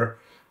younger,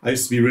 I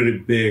used to be really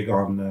big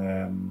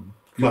on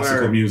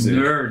classical music.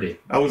 Nerdy.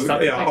 I was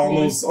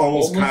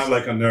almost kind of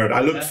like a nerd.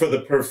 I looked for the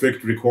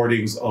perfect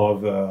recordings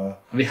of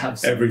we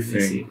have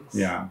everything.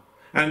 Yeah,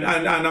 and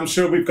I'm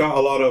sure we've got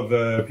a lot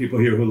of people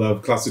here who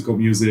love classical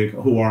music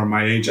who are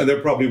my age, and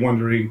they're probably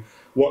wondering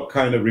what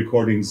kind of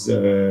recordings.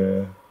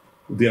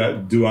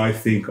 Do I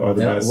think are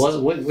the best?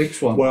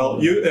 Which one? Well,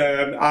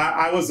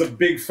 I was a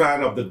big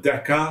fan of the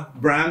Decca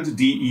brand,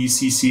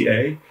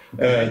 DECCA.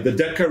 The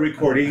Decca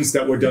recordings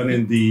that were done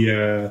in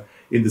the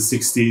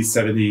 60s,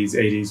 70s,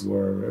 80s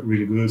were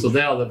really good. So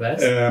they are the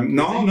best?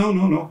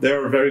 No. They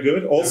are very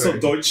good. Also,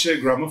 Deutsche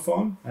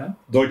Grammophon. Yeah?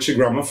 Deutsche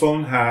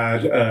Grammophon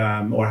had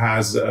or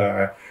has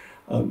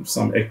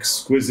some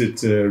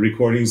exquisite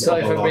recordings. So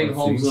if I bring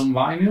home some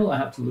vinyl, I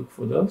have to look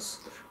for those.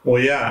 Well,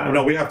 yeah,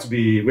 no, we have to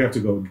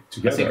go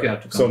together. I think we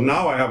have to come. So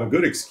now I have a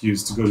good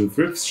excuse to go to the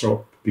thrift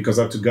shop because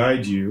I have to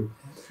guide you.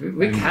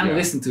 We can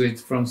listen to it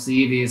from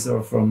CDs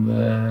or from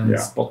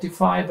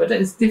Spotify, but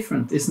it's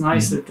different. It's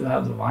nicer to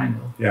have the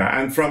vinyl. Yeah,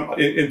 and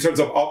in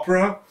terms of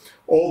opera,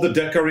 all the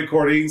Decca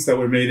recordings that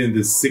were made in the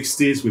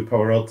 60s with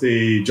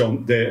Pavarotti,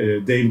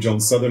 Dame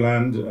John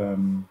Sutherland,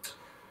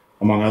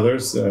 among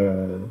others,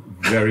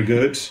 very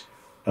good.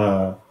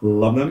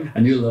 Love them.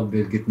 And you love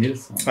Birgit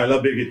Nilsson. I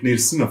love Birgit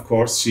Nilsson, of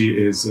course. She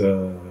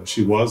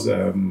was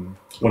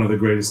one of the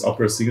greatest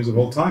opera singers of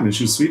all time, and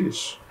she was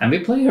Swedish. And we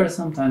play her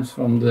sometimes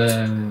from the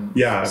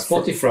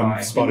Spotify. From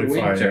Spotify. In the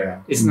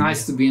winter. It's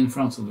nice to be in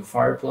front of the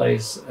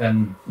fireplace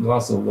and a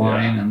glass of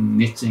wine and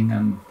knitting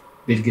and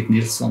Birgit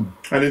Nilsson.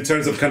 And in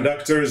terms of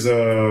conductors,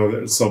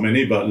 there's so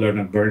many, but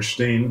Leonard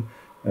Bernstein,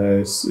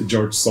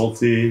 George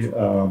Solti.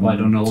 I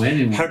don't know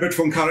anyone. Herbert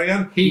von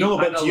Karajan.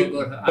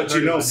 But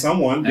you know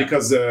someone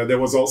because there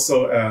was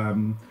also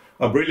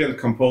a brilliant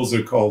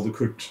composer called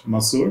Kurt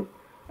Masur,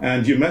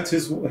 and you met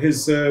his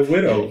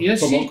widow,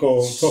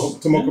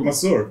 Tomoko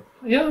Masur.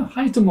 Yeah,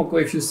 hi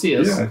Tomoko, if you see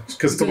us. Yeah,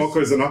 because Tomoko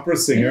is an opera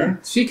singer.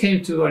 Yeah, she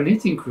came to our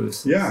knitting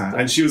cruise. Yeah,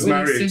 and she was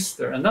married. With her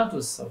sister, and that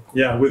was so cool.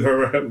 Yeah, with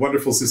her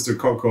wonderful sister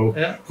Coco,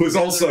 who's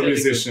also a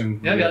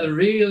musician. We had a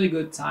really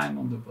good time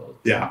on the boat.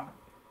 Yeah.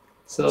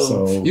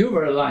 So you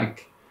were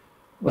like,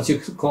 what you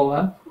could call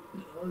that?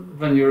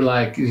 when you're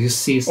like, you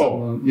see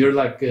someone, you're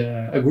like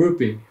a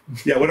groupie.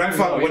 Yeah, when I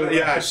found,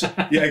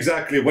 yeah,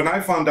 exactly. When I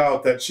found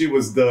out that she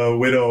was the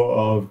widow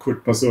of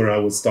Kurt Masura, I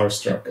was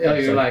starstruck. Yeah,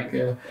 you're like,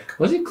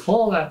 what do you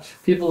call that?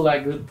 People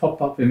like would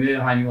pop up and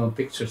hanging on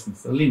pictures and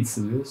stuff.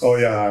 Linselus. Oh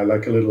yeah,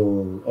 like a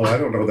little. Oh, I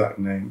don't know that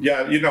name.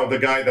 Yeah, you know the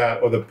guy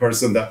that or the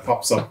person that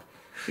pops up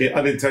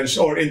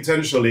unintentionally or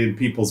intentionally in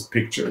people's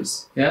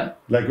pictures. Yeah.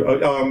 Like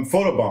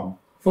photobomb.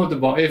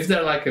 Photobomb. If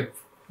they're like a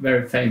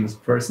very famous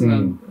person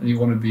and you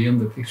want to be in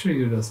the picture,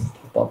 you just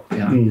pop up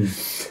behind.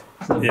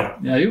 So,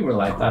 yeah, you were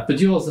like that. But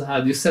you also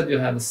had, you said you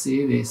had a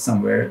CD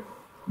somewhere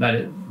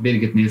that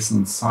Birgit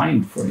Nilsson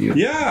signed for you.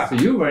 Yeah. So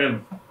you were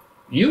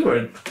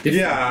different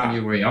when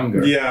you were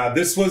younger. Yeah,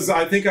 this was,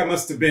 I think I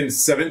must have been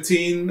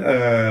 17,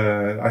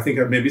 I think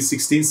maybe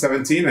 16,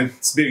 17, and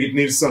Birgit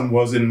Nilsson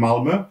was in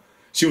Malmö.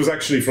 She was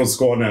actually from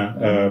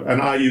Skåne,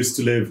 and I used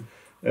to live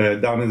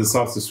down in the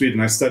south of Sweden.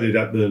 I studied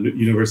at the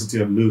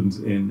University of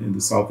Lund in the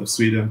south of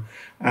Sweden,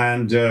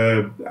 and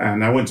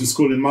I went to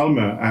school in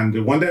Malmö.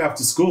 And one day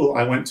after school,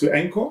 I went to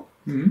NK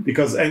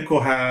because NK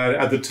had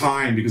at the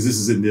time, because this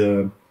is in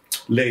the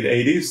late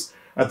 80s,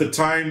 at the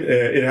time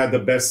it had the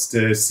best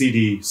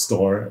CD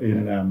store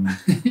in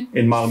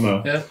in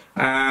Malmö. Yeah.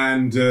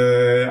 And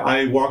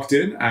I walked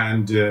in,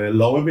 and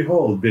lo and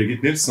behold,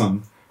 Birgit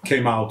Nilsson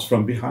came out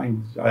from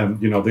behind.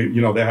 You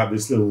know, they have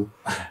this little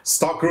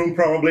stock room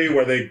probably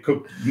where they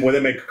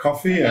make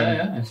coffee.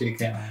 And she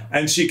came out.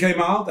 And she came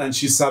out and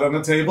she sat on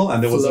a table,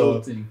 and there was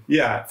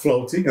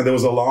floating, and there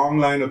was a long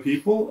line of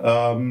people.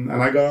 And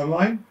I got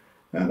online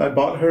and I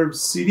bought her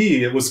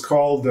CD. It was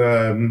called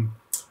I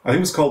think it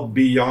was called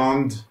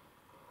Beyond,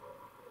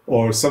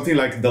 or something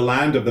like The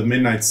Land of the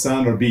Midnight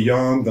Sun, or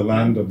Beyond the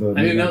Land of the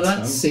Midnight Sun. And you know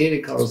that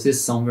CD, Carlos,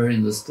 is somewhere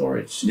in the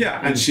storage. Yeah,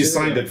 and she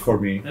signed it for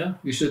me. Yeah,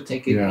 you should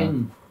take it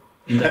in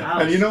the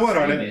house. And you know what,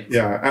 Arne?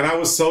 Yeah, and I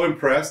was so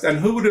impressed. And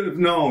who would have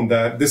known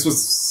that this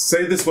was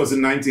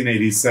in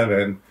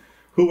 1987?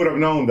 Who would have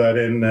known that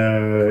in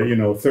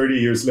 30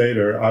 years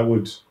later, I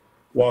would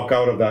walk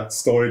out of that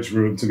storage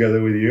room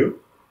together with you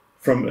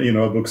from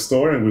a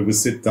bookstore, and we would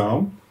sit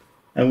down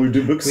and we'd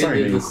do book signings.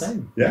 We did the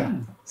same. Yeah.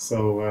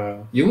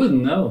 So you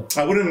wouldn't know.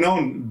 I wouldn't have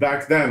known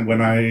back then when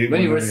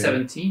you were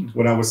 17.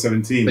 When I was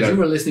 17. But you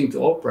were listening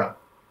to opera.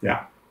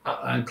 Yeah.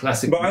 And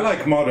classic. But I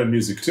like modern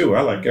music too.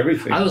 I like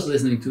everything. I was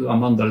listening to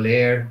Amanda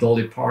Lear,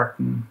 Dolly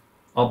Parton,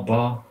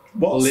 ABBA,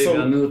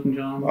 Olivia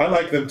Newton-John. I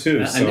like them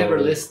too. I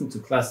never listened to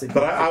classic.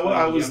 But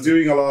I was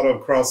doing a lot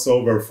of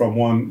crossover from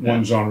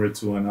one genre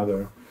to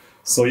another.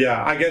 So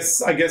yeah, I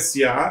guess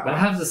yeah. But I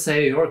have to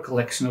say, your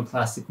collection of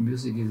classic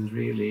music is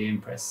really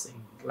impressive.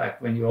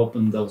 Like when you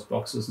open those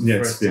boxes the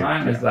first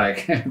time, it's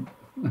like,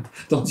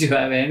 don't you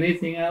have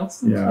anything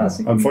else? In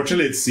classic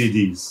unfortunately, it's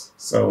CDs.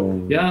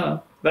 So yeah,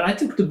 but I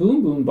took the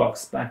Boom Boom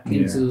box back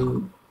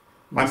into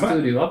the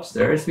studio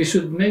upstairs.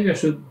 Maybe I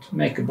should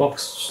make a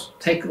box,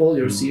 take all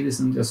your CDs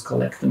and just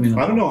collect them in a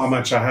box. I don't know how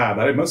much I have,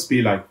 but it must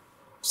be like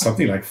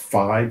something like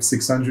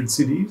 500-600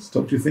 CDs,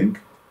 don't you think?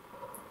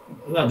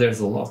 Well, there's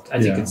a lot.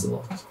 I think it's a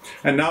lot.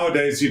 And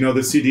nowadays, the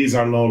CDs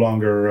are no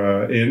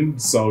longer in,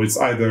 so it's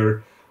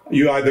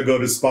you either go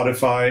to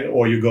Spotify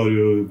or you go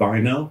to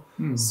vinyl.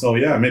 So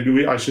yeah,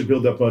 maybe I should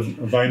build up a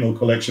vinyl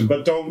collection.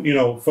 But don't,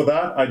 for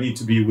that I need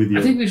to be with you.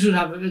 I think we could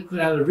have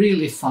a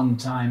really fun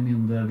time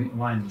in the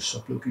vinyl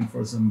shop looking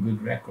for some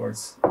good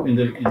records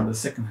in the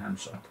secondhand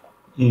shop.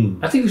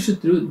 I think we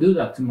should do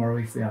that tomorrow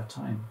if we have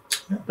time.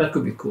 Yeah. That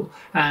could be cool.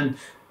 And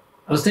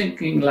I was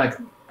thinking, like,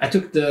 I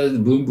took the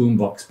Boom Boom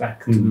box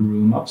back to the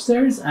room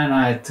upstairs, and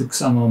I took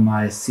some of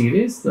my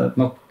CDs,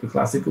 not the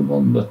classical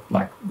one, but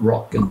like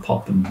rock and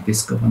pop and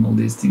disco and all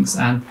these things.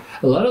 And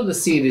a lot of the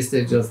CDs,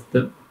 they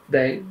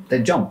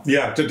jump.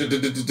 Yeah,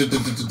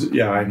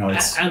 yeah, I know.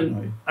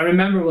 And I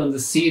remember when the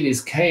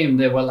CDs came,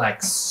 they were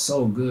like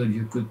so good.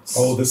 You could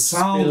the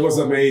sound was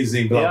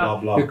amazing. Blah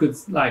blah. You could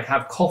like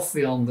have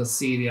coffee on the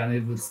CD and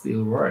it would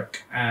still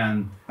work.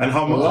 And a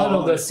how lot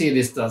of the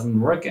CDs doesn't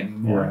work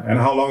anymore. Yeah. And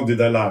how long did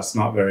they last?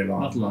 Not very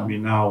long. Not long. I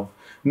mean, now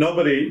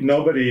nobody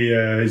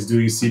is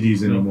doing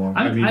CDs anymore.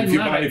 I mean,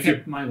 I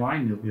kept my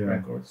vinyl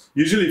records.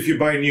 Usually, if you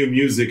buy new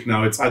music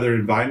now, it's either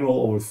in vinyl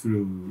or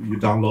you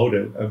download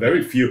it.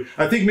 Very few.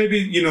 I think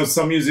maybe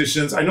some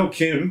musicians. I know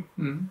Kim.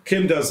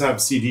 Kim does have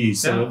CDs.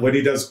 So when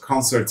he does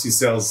concerts, he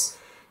sells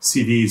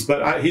CDs.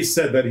 But he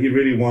said that he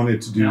really wanted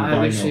to do vinyl.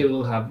 I wish he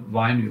will have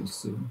vinyl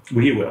soon.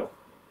 We will.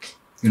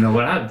 You know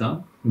what I've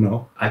done?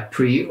 No. I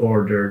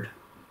pre-ordered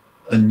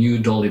a new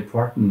Dolly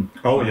Parton.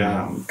 Oh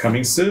yeah,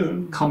 coming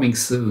soon. Coming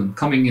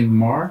in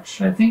March,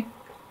 I think.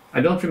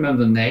 I don't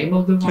remember the name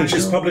of the vinyl. And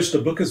she's published a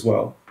book as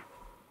well.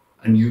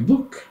 A new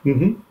book?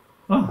 Mm-hmm.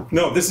 Oh.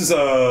 No, this is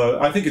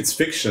I think it's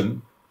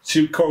fiction.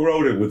 She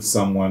co-wrote it with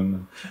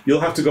someone.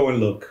 You'll have to go and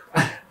look.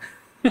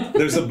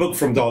 There's a book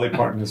from Dolly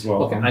Parton as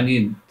well. Okay,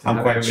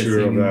 I'm quite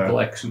sure of that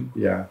collection.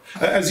 Yeah,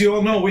 as you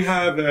all know, we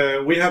had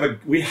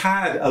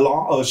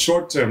a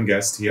short-term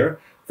guest here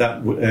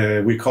that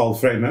we call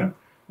Framer.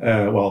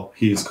 Well,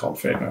 he is called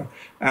Framer,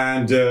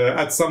 and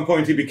at some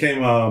point he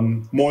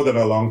became more than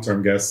a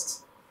long-term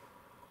guest.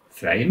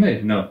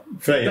 Freimer? No.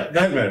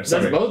 Helmer, That's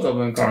sorry. both of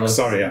them, Carlos.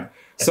 Sorry, yeah.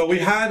 So we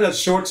had a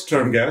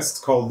short-term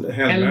guest called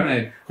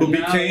Helmer, who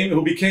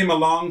became a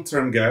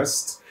long-term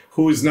guest,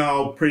 who is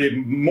now pretty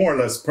more or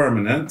less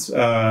permanent.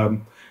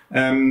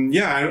 And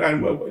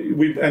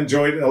we've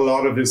enjoyed a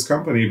lot of his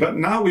company. But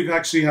now we've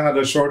actually had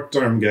a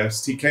short-term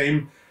guest. He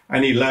came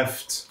and he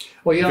left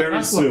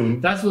very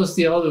soon. That was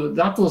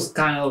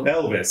kind of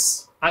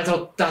Elvis. I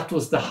thought that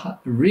was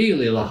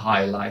really the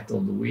highlight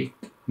of the week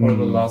or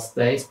the last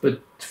days.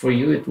 But for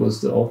you, it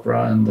was the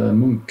opera and the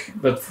Munch.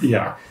 But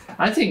yeah,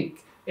 I think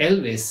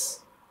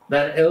Elvis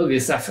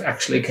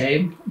actually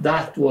came.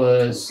 That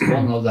was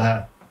one of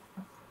the.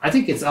 I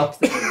think it's up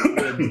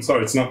there.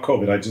 Sorry, it's not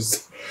COVID. I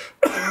just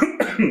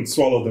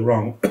swallowed the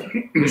wrong.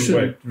 You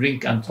shouldn't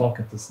drink and talk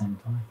at the same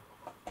time.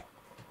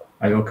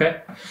 Are you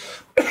okay?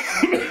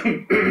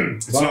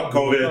 It's not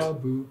COVID.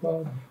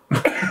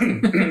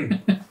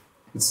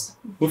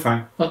 We're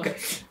fine. Okay.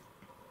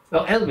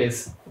 Well,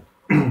 Elvis.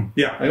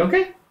 Yeah. Are you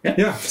okay?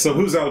 Yeah. So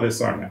who's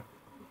Elvis, Arne?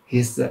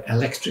 He's the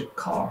electric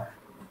car.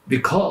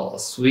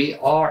 Because we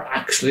are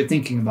actually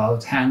thinking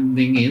about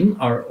handing in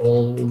our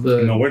old...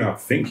 no, we're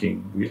not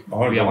thinking. We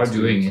are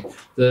doing it.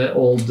 The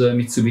old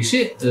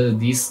Mitsubishi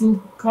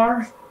diesel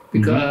car.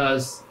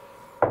 Because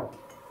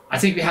I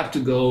think we have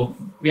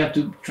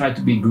to try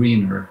to be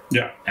greener.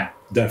 Yeah,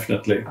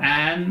 definitely.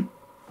 And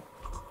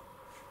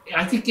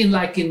I think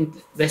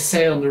they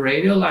say on the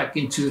radio, like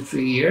in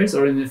 2-3 years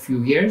or in a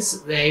few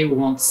years, they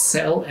won't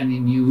sell any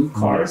new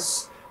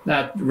cars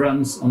that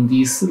runs on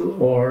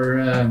diesel or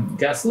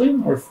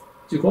gasoline, or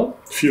do you call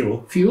it?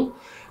 Fuel.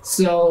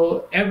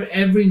 So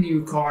every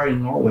new car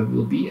in Norway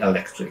will be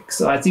electric.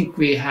 So I think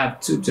we have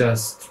to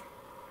just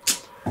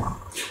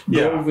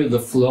go with the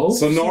flow.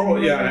 So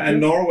Norway,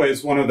 and Norway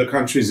is one of the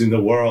countries in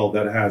the world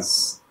that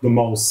has the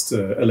most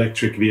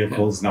electric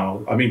vehicles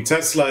now. I mean,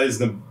 Tesla is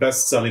the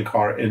best-selling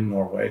car in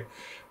Norway.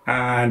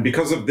 And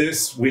because of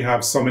this, we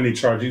have so many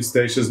charging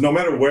stations. No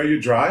matter where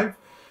you drive,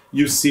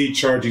 you see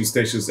charging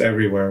stations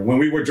everywhere. When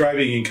we were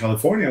driving in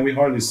California, we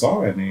hardly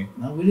saw any.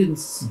 No, we didn't.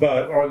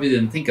 We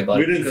didn't think about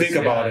it. We didn't think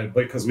about it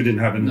because we didn't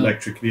have an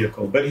electric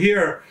vehicle. But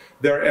here,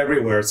 they're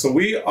everywhere. So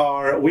we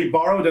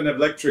borrowed an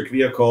electric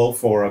vehicle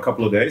for a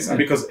couple of days, and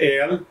because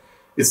el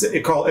is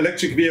called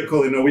electric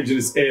vehicle in Norwegian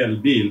is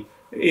elbil.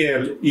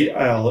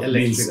 El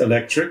means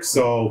electric.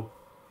 So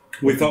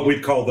we thought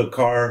we'd call the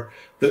car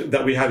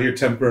that we had here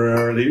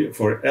temporarily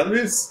for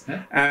Elvis,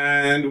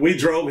 and we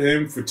drove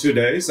him for 2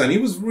 days, and he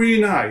was really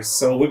nice.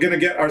 So we're going to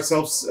get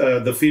ourselves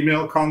the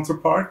female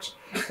counterpart,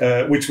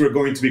 which we're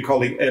going to be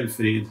calling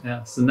Elfrid.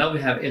 Yeah, so now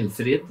we have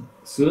Elfrid.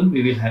 Soon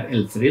we will have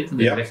Elfrid,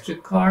 the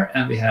electric car,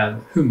 and we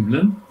have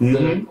Humlen,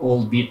 the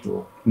old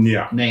Beetle,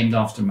 named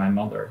after my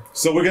mother.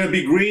 So we're going to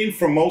be green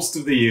for most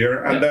of the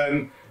year, and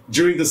then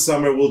during the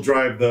summer, we'll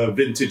drive the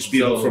vintage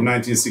Beetle from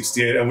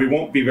 1968, and we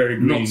won't be very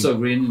green. Not so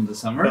green in the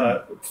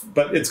summer.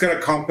 But it's going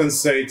to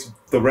compensate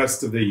the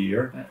rest of the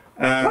year.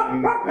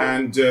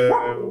 And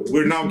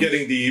we're now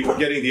getting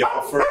the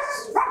offers.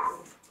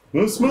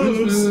 Moose.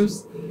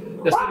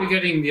 Yes, we're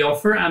getting the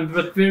offer,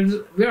 but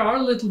we are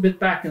a little bit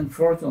back and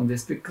forth on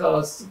this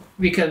because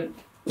we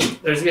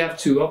have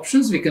two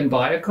options. We can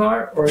buy a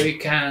car or we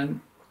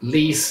can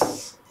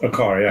lease a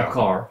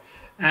car.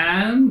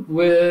 And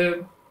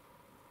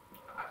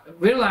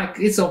we're like,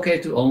 it's okay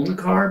to own a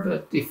car,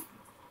 but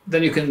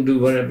then you can do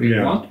whatever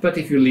you want. But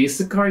if you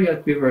lease a car, you have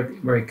to be very,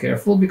 very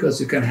careful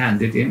because you can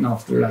hand it in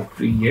after like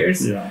 3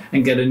 years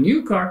and get a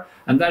new car.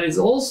 And that is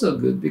also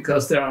good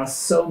because there are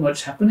so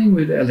much happening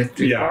with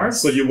electric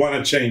cars. So you want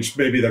to change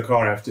maybe the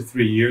car after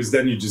 3 years,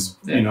 then you just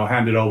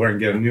hand it over and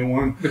get a new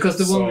one. Because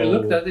the one we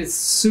looked at is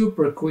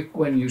super quick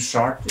when you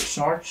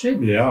charge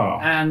it. Yeah.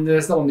 And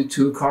there's only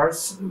 2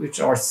 cars which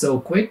are so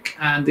quick,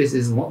 and this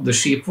is the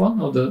cheap one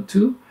of the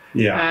 2.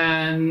 Yeah.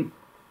 And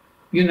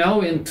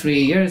in 3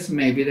 years,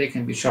 maybe they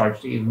can be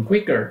charged even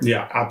quicker.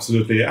 Yeah,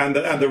 absolutely. And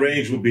the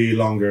range will be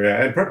longer.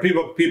 Yeah. And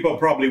people are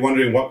probably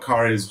wondering what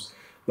car is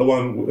the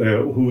one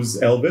who's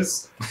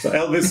Elvis. So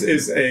Elvis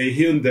is a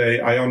Hyundai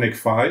Ioniq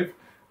 5.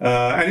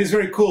 And he's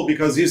very cool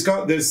because he's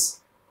got this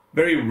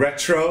very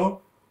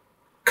retro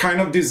kind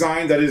of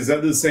design that is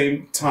at the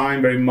same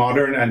time very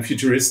modern and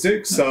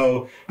futuristic.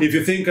 So if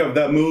you think of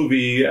that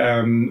movie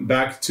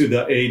Back to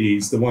the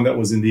 80s, the one that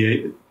was in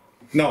the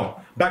 80s,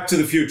 Back to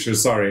the Future,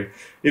 sorry.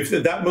 If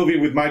that movie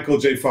with Michael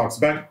J. Fox,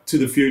 Back to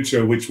the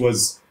Future, which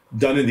was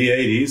done in the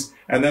 80s,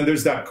 and then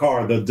there's that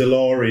car, the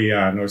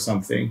DeLorean or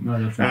something.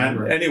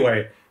 And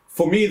anyway,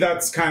 for me,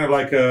 that's kind of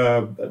like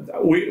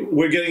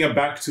we're getting a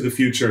Back to the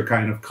Future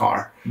kind of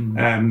car.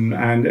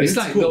 And it's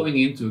like cool. Going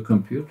into a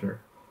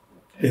computer.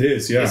 It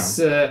is,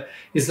 yeah.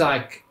 It's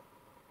like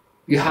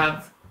you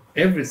have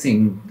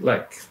everything,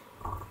 like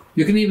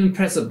you can even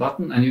press a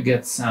button and you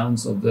get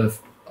sounds of the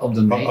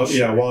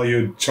nature. While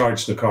you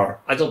charge the car.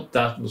 I thought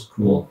that was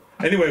cool.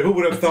 Anyway, who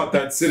would have thought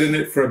that Sit in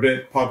It for a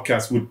Bit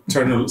podcast would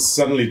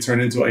suddenly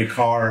turn into a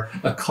car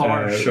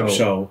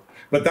show?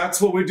 But that's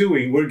what we're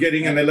doing. We're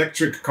getting an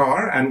electric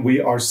car, and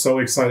we are so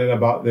excited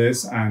about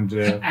this. And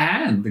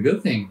the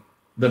good thing,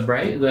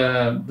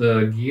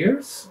 the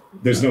gears.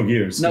 There's no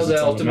gears. No,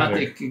 the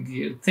automatic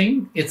gear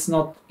thing. It's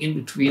not in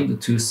between the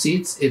two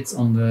seats. It's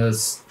on the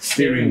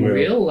steering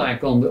wheel,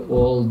 like on the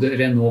old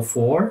Renault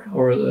 4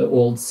 or the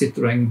old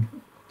Citroën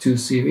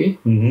 2CV.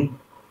 Mm-hmm.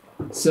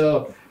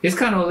 So it's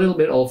kind of a little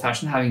bit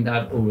old-fashioned having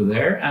that over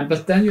there,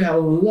 but then you have a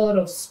lot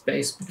of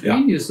space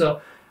between you.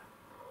 So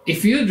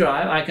if you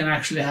drive, I can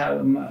actually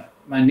have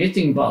my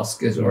knitting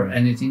basket or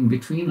anything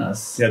between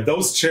us. Yeah,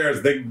 those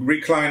chairs, they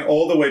recline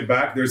all the way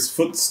back. There's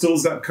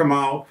footstools that come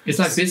out. It's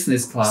like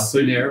business class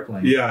in the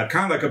airplane. Yeah,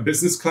 kind of like a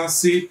business class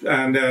seat.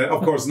 And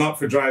of course, not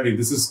for driving.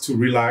 This is to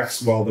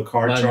relax while the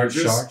car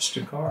charges. Charge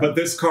the car. But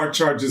this car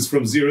charges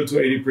from 0 to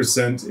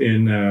 80%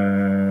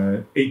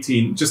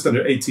 in just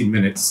under 18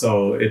 minutes.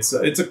 So it's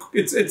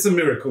a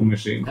miracle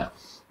machine. Yeah.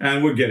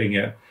 And we're getting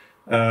it.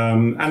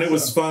 And it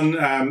was fun,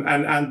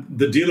 and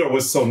the dealer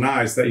was so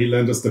nice that he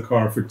lent us the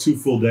car for 2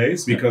 full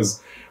days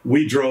because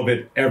we drove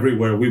it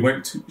everywhere. We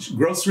went to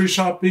grocery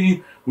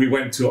shopping, we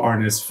went to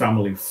Arne's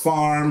family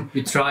farm.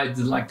 We tried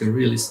like the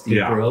really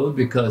steep road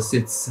because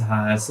it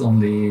has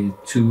only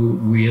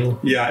 2-wheel.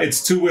 Yeah,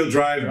 it's 2-wheel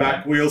drive,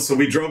 back wheel, so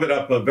we drove it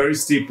up a very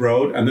steep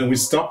road, and then we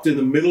stopped in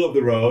the middle of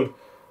the road,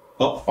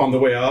 up on the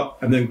way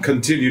up, and then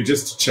continued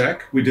just to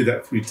check. We did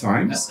that 3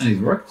 times. And it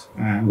worked.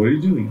 And what are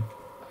you doing?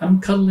 I'm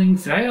cuddling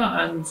Freya,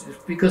 and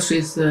because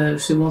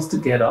she wants to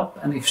get up,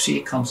 and if she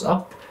comes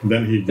up,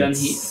 then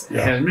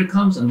Helmer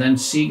comes, and then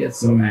she gets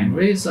so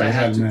angry, so I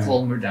had to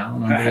calm her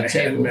down under the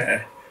table.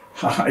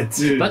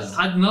 But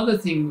another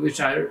thing which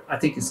I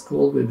think is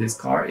cool with this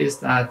car is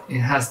that it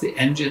has the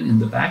engine in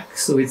the back,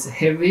 so it's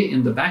heavy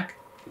in the back.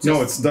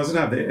 No, it doesn't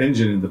have the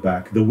engine in the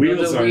back. The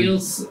wheels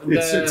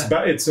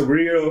it's a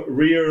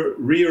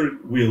rear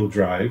wheel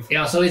drive.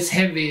 Yeah, so it's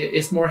heavy.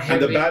 It's more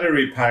heavy. And the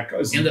battery pack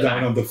is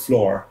down on the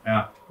floor.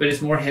 Yeah, but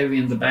it's more heavy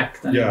in the back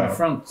than in the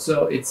front,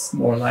 so it's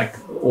more like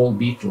old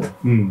Beetle.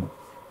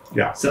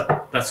 Yeah. So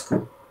that's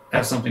cool.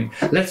 That's something.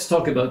 Let's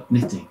talk about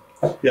knitting.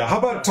 Yeah. How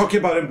about talking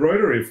about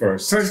embroidery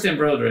first? First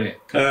embroidery.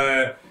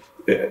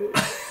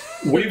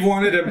 We've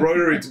wanted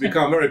embroidery to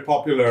become very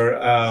popular,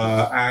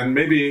 and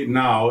maybe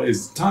now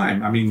is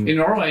time. I mean, in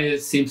Norway,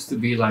 it seems to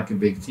be like a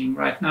big thing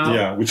right now.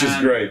 Yeah, which is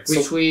great.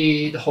 Which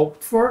we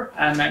hoped for,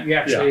 and we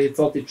actually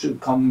thought it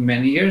should come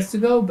many years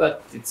ago,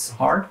 but it's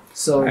hard.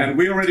 So, and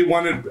we already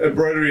wanted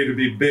embroidery to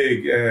be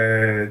big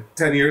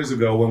 10 years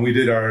ago when we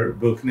did our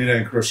book Knit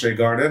and Crochet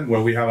Garden,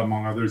 where we have,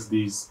 among others,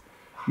 these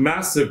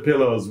massive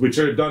pillows, which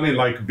are done in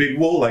like big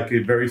wool, like a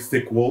very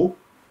thick wool,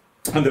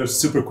 and they're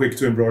super quick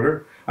to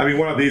embroider. I mean,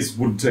 one of these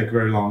wouldn't take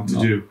very long to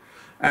do.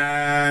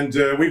 And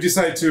we've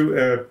decided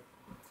to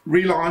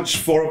relaunch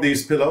 4 of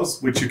these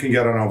pillows, which you can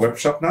get on our web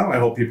shop now. I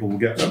hope people will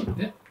get them.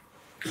 Yeah.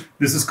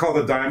 This is called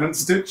a diamond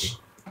stitch,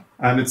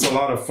 and it's a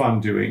lot of fun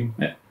doing.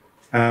 Yeah.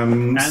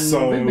 And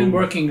we've been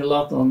working a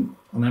lot on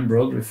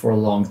embroidery for a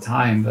long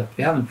time, but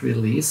we haven't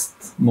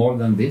released more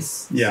than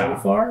this so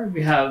far.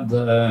 We have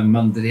the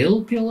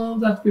mandrill pillow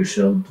that we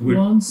showed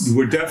once.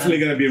 We're definitely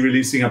going to be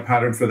releasing a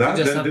pattern for that.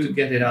 We just have to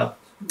get it out.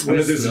 And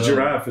there's a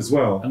giraffe as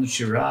well. And a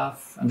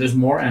giraffe. And there's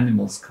more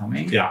animals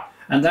coming. Yeah.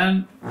 And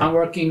then I'm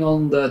working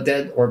on the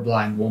dead or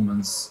blind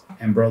woman's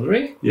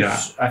embroidery,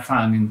 which I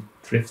found in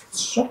thrift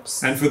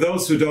shops. And for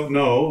those who don't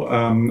know,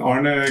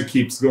 Arne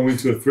keeps going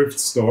to a thrift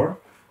store,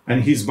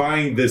 and he's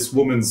buying this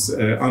woman's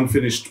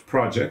unfinished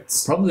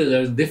projects. Probably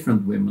there's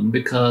different women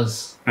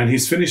because... And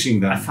he's finishing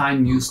them. I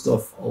find new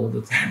stuff all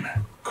the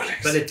time.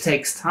 But it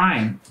takes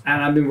time.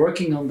 And I've been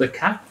working on the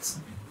cat,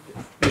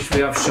 which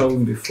we have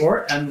shown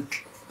before, and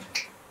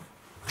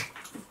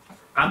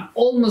I'm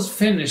almost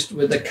finished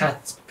with the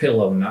cat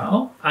pillow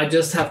now. I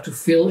just have to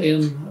fill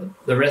in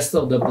the rest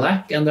of the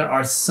black, and there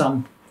are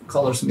some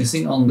colors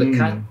missing on the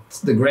cat,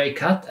 the gray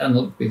cat, and a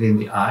little bit in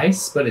the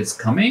eyes, but it's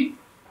coming.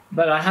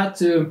 But I had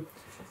to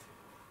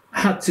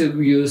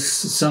use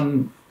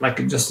some,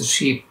 like just a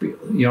cheap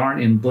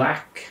yarn in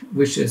black,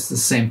 which is the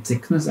same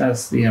thickness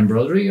as the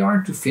embroidery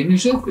yarn, to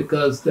finish it,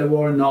 because there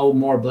were no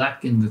more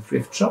black in the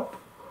thrift shop.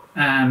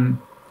 And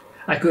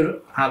I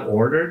could have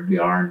ordered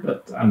yarn,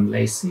 but I'm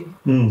lazy.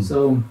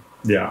 So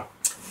yeah.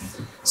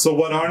 So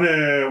what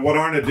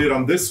Arne did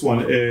on this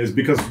one is,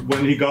 because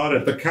when he got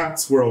it, the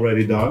cats were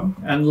already done,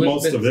 and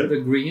most of it,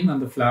 the green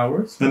and the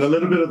flowers, and a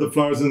little bit of the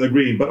flowers in the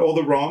green. But all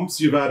the romps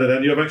you've added,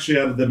 and you've actually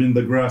added them in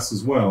the grass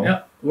as well.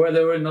 Yeah, where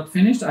they were not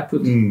finished, I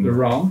put the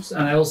romps,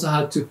 and I also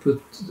had to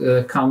put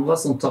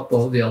canvas on top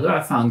of the other.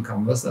 I found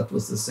canvas that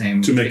was the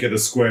same to make it a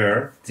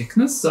square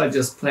thickness. So I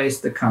just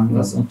placed the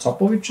canvas on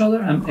top of each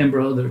other and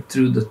embroidered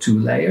through the 2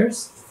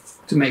 layers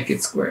to make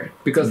it square.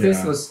 Because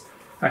this was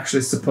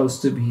actually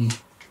supposed to be,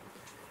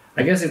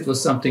 I guess it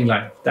was something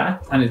like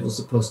that, and it was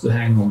supposed to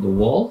hang on the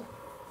wall.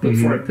 But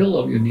for a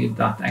pillow, you need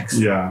that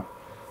extra. Yeah.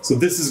 So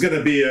this is going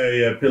to be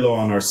a pillow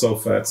on our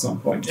sofa at some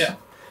point. Yeah.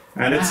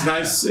 And it's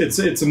nice.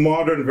 It's a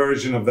modern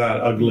version of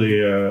that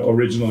ugly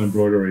original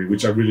embroidery,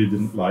 which I really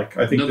didn't like.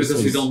 I think no,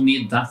 because you don't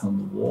need that on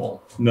the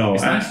wall. No,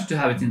 it's nicer to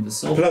have it in the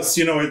sofa. Plus,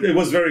 you know, it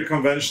was very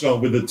conventional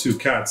with the two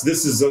cats.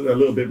 This is a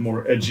little bit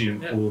more edgy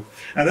and cool.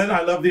 And then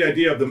I love the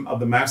idea of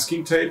the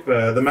masking tape.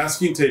 The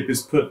masking tape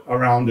is put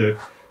around it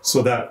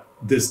so that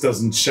this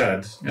doesn't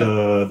shed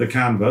the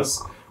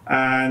canvas.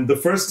 And the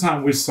first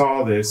time we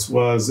saw this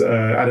was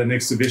at an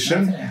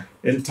exhibition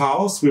in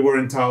Taos. We were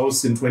in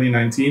Taos in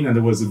 2019, and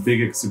there was a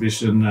big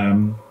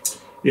exhibition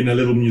in a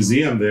little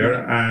museum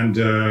there. And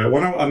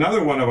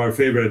another one of our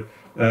favorite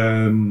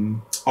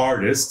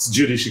artists,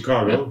 Judy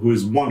Chicago, who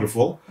is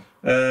wonderful,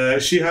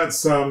 she had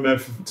some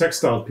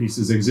textile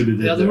pieces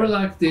exhibited. Yeah, they were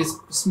like these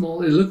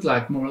small. It looked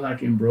like more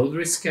like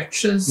embroidery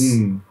sketches,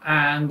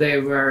 and they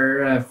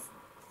were.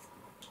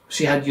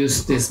 She had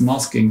used this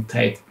masking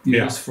tape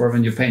used for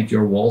when you paint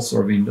your walls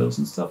or windows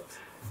and stuff.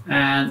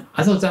 And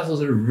I thought that was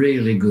a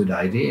really good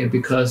idea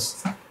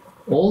because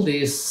all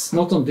these,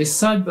 not on this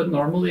side, but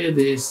normally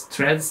these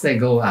threads, they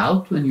go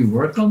out when you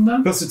work on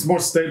them. Plus it's more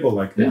stable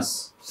like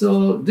this.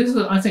 So this is,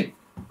 I think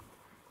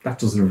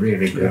that was a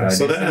really good idea.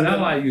 So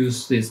now I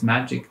use this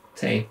magic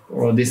tape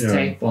or this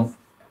tape on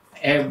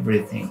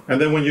everything. And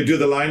then when you do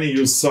the lining,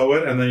 you sew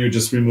it, and then you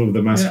just remove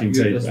the masking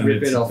tape, just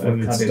rip it off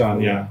and it's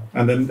done. Yeah,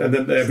 and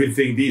then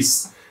everything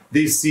these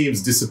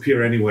seams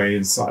disappear anyway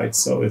inside.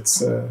 So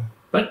it's.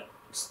 But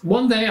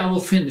one day I will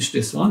finish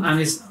this one,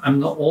 and I'm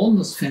not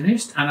almost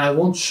finished, and I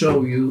won't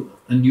show you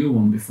a new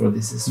one before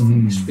this is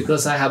finished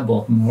because I have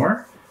bought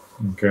more.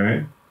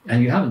 Okay.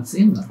 And you haven't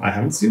seen them. I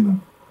haven't seen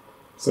them,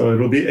 so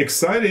it'll be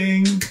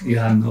exciting. You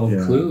have no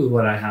clue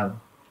what I have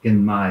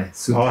in my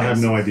suitcase. Oh, I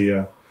have no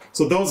idea.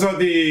 So those are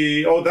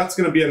that's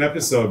going to be an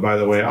episode, by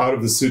the way, out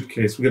of the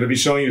suitcase. We're going to be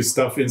showing you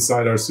stuff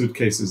inside our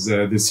suitcases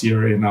this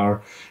year in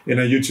our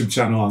YouTube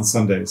channel on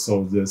Sunday.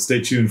 So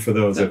stay tuned for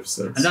those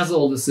episodes. And that's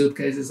all the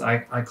suitcases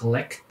I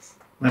collect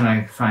when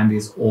I find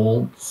these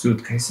old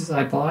suitcases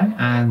I buy.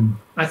 And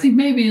I think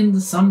maybe in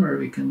the summer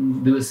we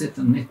can do a sit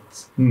and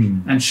knit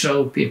and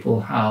show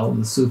people how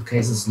the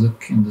suitcases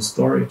look in the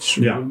storage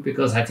room,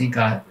 because I think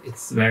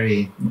it's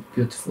very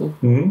beautiful.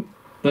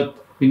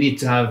 But we need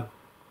to have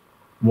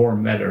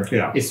warm weather.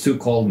 Yeah. It's too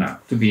cold now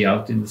to be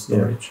out in the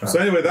storage. So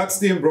anyway, that's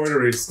the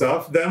embroidery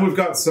stuff. Then we've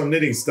got some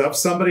knitting stuff.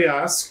 Somebody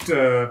asked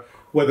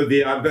whether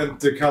the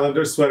advent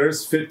calendar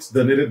sweaters fit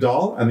the knitted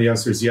doll, and the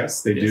answer is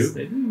yes, they do.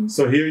 They do.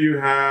 So here you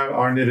have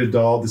our knitted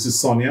doll. This is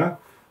Sonia,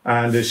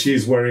 and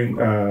she's wearing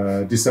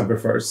December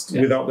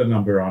 1st without the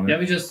number on it. Yeah,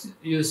 we just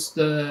used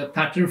the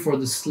pattern for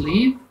the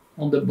sleeve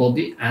on the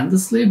body and the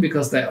sleeve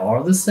because they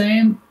are the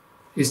same.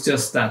 It's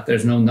just that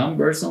there's no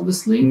numbers on the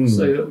sleeve.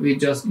 So you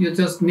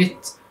just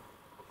knit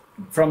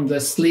from the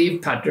sleeve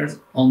patterns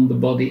on the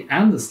body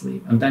and the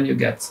sleeve, and then you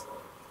get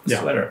the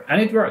sweater, and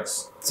it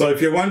works. So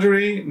if you're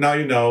wondering, now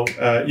you know.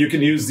 You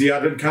can use the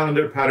advent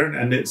calendar pattern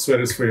and knit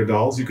sweaters for your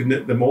dolls. You can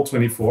knit them all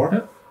 24.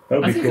 That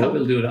would be cool. I think I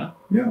will do that.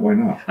 Yeah, why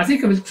not? I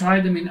think I will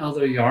try them in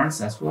other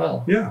yarns as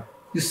well. Yeah.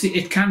 You see,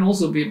 it can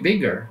also be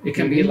bigger. It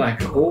can be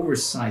like an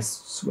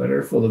oversized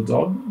sweater for the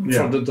dog,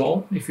 for the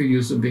doll, if you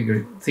use a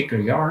bigger, thicker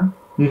yarn.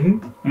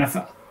 And I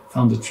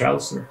found the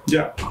trouser.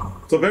 Yeah,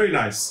 so very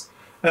nice.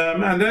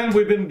 And then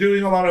we've been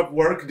doing a lot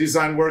of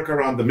design work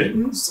around the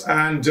mittens,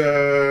 and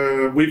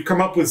we've come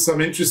up with some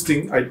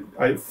interesting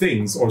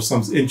things or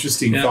some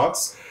interesting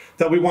thoughts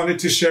that we wanted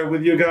to share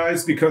with you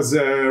guys, because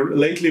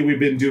lately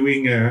we've been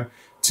doing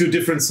 2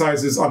 different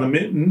sizes on a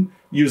mitten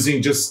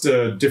using just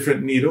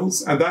different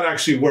needles, and that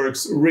actually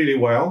works really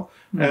well.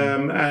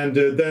 And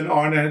then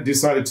Arne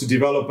decided to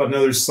develop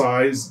another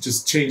size,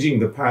 just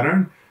changing the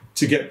pattern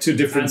to get 2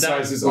 different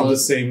sizes on the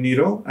same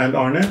needle. And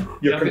Arne,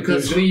 your conclusion?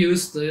 Because we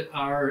used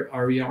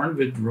our yarn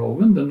with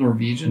Rowan, the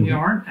Norwegian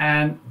yarn,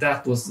 and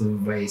that was a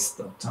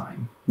waste of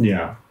time.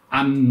 Yeah.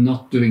 I'm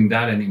not doing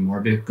that anymore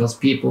because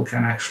people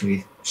can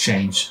actually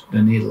change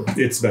the needle.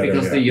 It's better,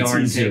 because the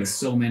yarn takes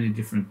so many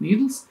different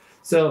needles.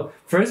 So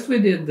first we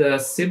did the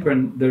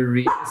Sibern, the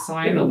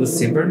redesign of the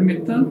Sibern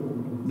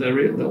mitten,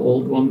 the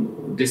old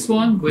one, this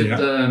one with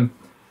the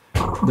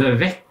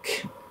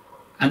Vec.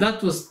 And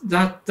that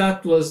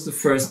was the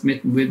first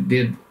mitten we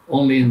did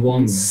only in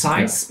one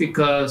size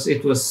because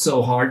it was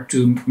so hard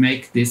to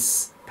make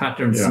this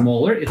pattern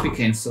smaller. It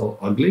became so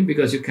ugly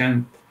because you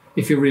can,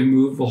 if you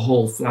remove a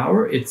whole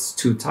flower, it's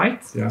too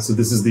tight. Yeah, so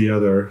this is the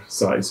other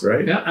size,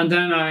 right? Yeah, and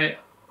then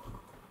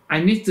I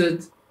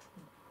knitted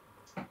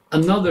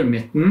another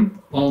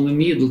mitten on the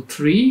needle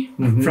 3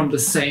 from the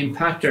same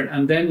pattern,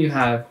 and then you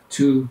have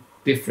 2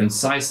 different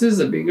sizes,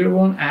 a bigger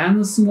one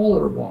and a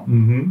smaller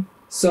one.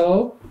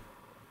 So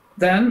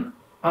then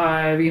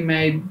we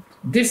made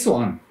this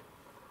one,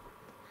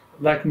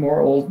 like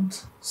more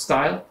old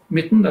style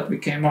mitten that we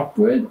came up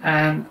with,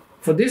 and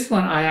for this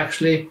one I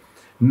actually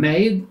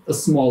made a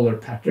smaller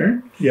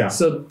pattern. Yeah.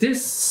 So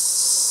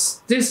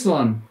this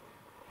one,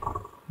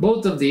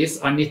 both of these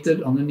are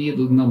knitted on the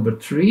needle number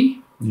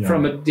 3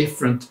 from a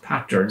different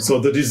pattern. So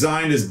the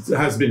design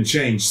has been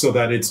changed so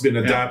that it's been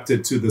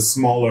adapted to the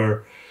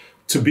smaller,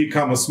 to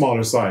become a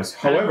smaller size.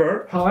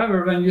 However,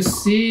 when you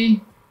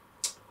see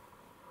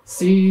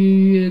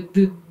See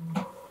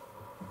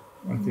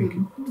I think.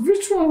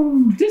 which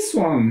one? This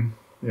one.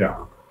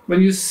 Yeah.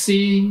 When you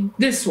see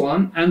this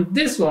one and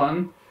this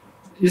one,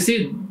 you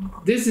see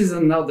this is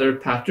another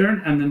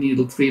pattern and the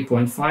needle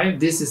 3.5.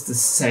 This is the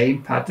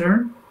same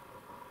pattern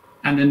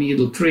and the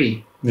needle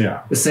 3.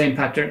 Yeah. The same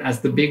pattern as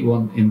the big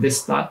one in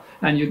this style,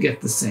 and you get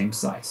the same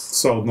size.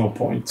 So no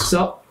point.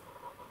 So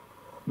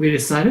we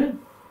decided,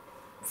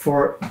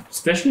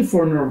 especially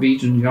for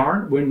Norwegian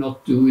yarn, we're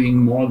not doing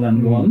more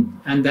than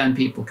one, and then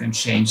people can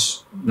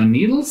change the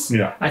needles.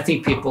 Yeah. I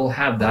think people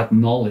have that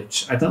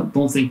knowledge. I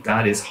don't think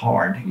that is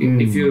hard.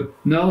 If you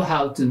know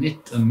how to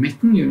knit a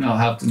mitten, you know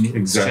how to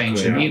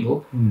change a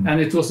needle. And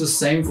it was the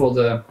same for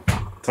the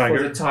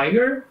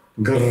tiger.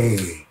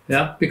 Grrr.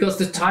 Yeah, because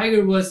the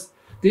tiger was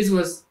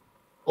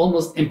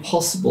almost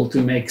impossible to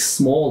make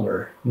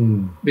smaller,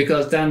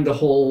 because then the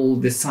whole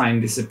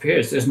design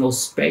disappears. There's no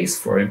space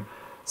for him.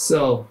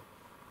 So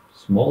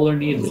smaller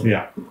needle.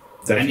 Yeah,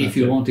 definitely. And if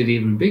you want it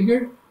even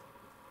bigger,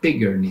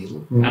 bigger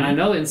needle. And I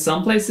know in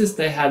some places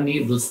they have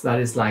needles that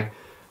is like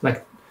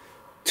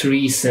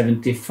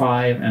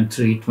 375 and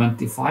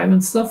 325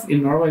 and stuff.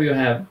 In Norway you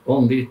have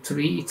only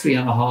 3,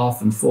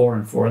 3.5, and 4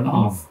 and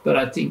 4.5. But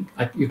I think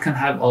you can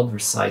have other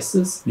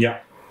sizes. Yeah.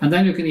 And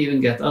then you can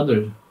even get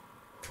other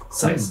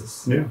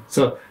sizes. Yeah.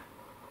 So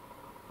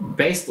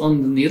based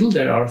on the needle,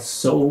 there are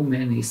so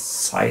many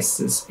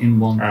sizes in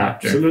one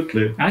pattern.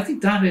 Absolutely. I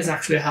think that is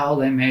actually how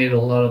they made a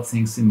lot of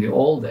things in the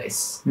old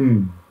days.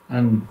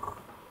 And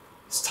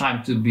it's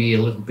time to be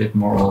a little bit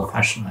more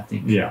old-fashioned, I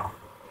think. Yeah.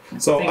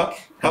 So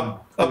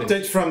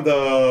update from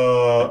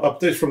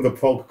the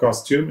folk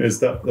costume is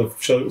that the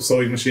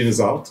sewing machine is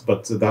out,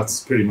 but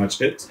that's pretty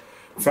much it.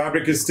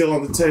 Fabric is still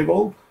on the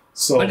table.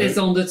 So but it's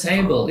on the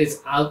table.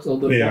 It's out of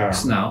the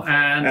box now.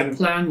 And the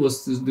plan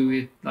was to do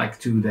it like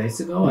 2 days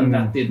ago, and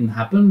that didn't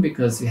happen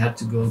because we had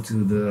to go to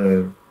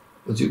the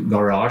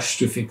garage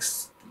to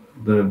fix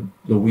the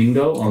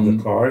window on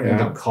the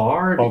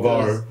car of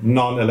our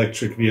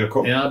non-electric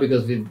vehicle. Yeah,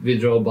 because we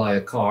drove by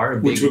a car,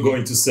 which we're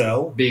going to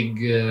sell. Big,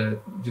 do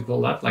you call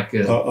that like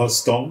a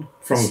stone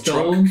from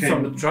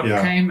a truck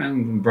came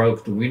and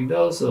broke the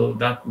window. So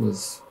that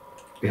was,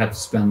 we had to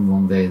spend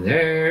 1 day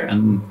there,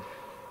 and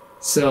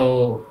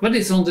so, but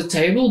it's on the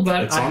table.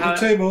 But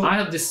I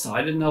have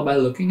decided now by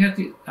looking at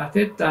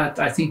it that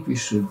I think we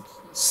should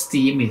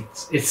steam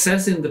it. It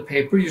says in the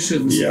paper you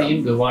shouldn't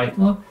steam the white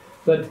one,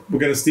 but we're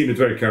going to steam it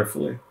very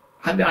carefully.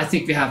 I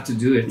think we have to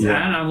do it,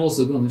 and I'm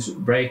also going to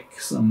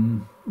break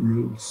some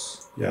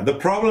rules. Yeah, the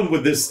problem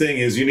with this thing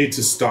is you need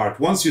to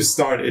start. Once you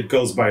start, it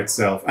goes by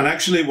itself. And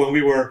actually, when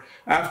we were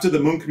after the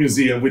Munch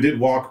Museum, we did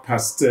walk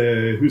past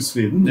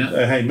Husfliden,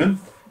 Heimen,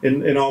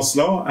 in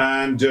Oslo,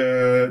 and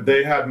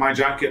they had my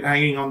jacket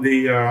hanging on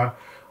the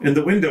in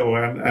the window.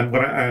 And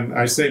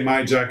I say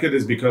my jacket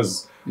is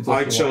because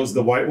I chose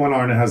the white one.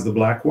 Arne has the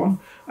black one,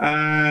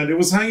 and it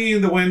was hanging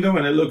in the window,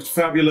 and it looked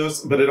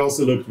fabulous. But it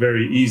also looked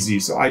very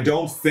easy. So I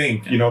don't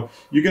think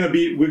we're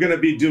gonna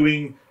be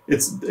doing.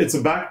 It's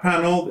a back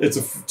panel. It's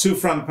 2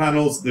 front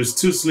panels. There's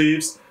 2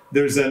 sleeves.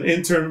 There's an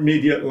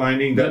intermediate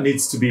lining that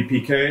needs to be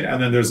PK,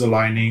 and then there's a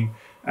lining.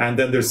 And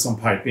then there's some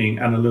piping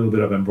and a little bit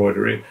of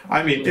embroidery.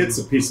 I mean, it's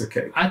a piece of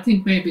cake. I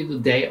think maybe the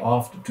day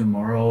after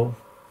tomorrow.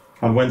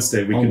 On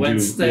Wednesday,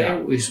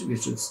 we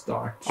should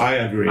start. I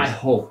agree. I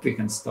hope we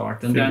can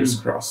start. And Fingers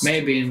then crossed.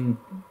 Maybe in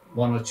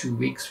 1 or 2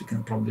 weeks we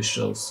can probably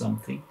show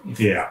something. If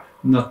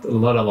not a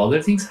lot of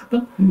other things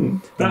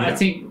happen. But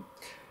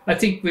I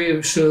think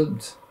we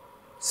should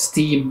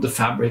steam the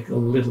fabric a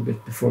little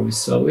bit before we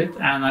sew it.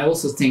 And I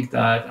also think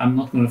that I'm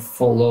not going to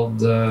follow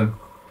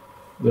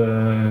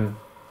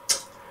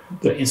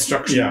the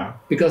instruction,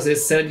 because it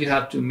said you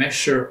have to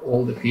measure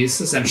all the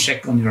pieces and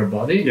check on your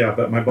body. Yeah,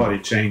 but my body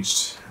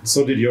changed.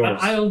 So did yours.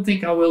 But I don't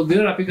think I will do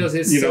that because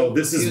it's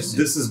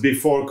this is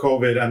before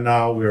COVID, and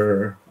now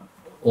we're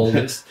all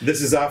this.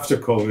 This is after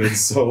COVID,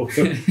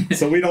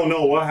 so we don't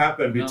know what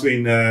happened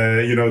between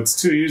it's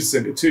 2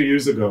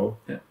 years ago.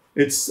 Yeah.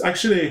 It's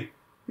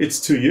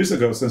 2 years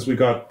ago since we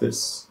got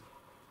this,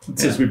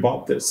 since we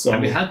bought this. So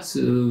and we had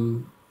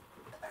to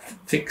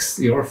fix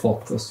your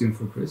folk costume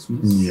for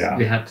Christmas. Yeah.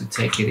 We had to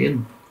take it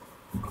in.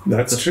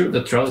 That's true.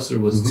 The trouser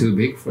was too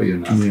big for you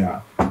now.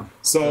 Yeah.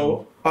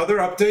 So other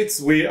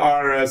updates, we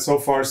are so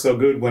far so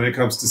good when it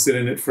comes to sit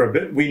in it for a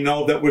bit. We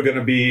know that we're going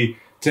to be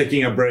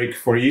taking a break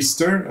for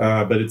Easter,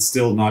 but it's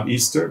still not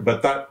Easter.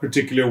 But that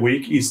particular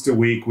week, Easter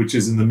week, which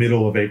is in the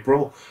middle of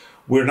April,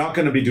 we're not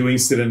going to be doing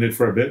sit in it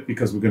for a bit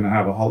because we're going to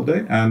have a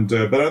holiday. And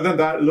but other than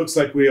that, it looks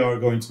like we are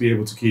going to be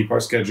able to keep our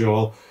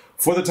schedule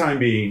for the time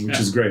being, which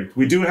is great.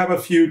 We do have a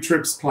few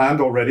trips planned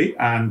already,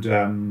 and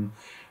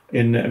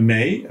in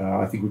May,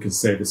 I think we can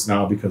say this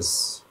now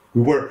because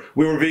we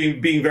were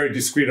being very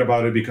discreet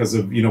about it because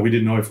of we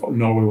didn't know if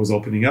Norway was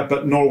opening up,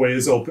 but Norway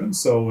is open.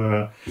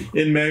 So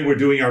in May we're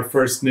doing our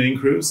first knitting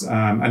cruise,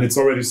 and it's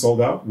already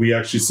sold out. We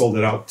actually sold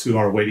it out to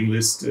our waiting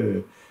list.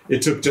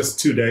 It took just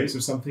 2 days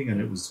or something,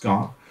 and it was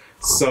gone.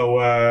 So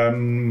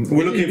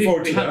we're looking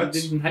forward to that.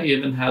 We didn't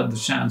even have the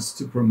chance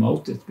to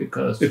promote it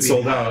because it's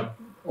sold out.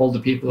 all the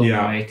people on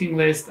the waiting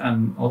list,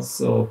 and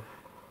also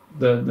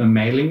the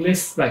mailing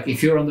list. Like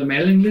if you're on the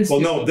mailing list. Well,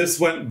 no,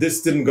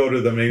 this didn't go to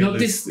the mailing list. No,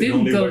 this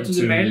didn't go to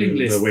the mailing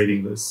list. The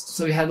waiting list.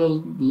 So we had a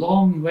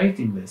long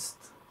waiting list.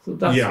 So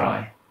that's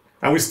why.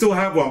 And we still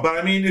have one. But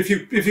I mean, if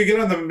you get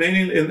on the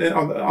mailing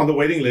on the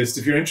waiting list,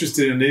 if you're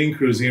interested in knitting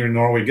crews here in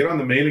Norway, get on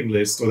the mailing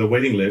list or the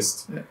waiting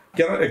list.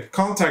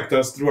 Contact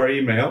us through our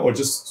email, or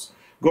just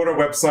go to our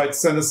website,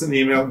 send us an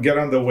email, get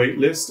on the wait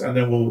list, and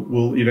then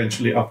we'll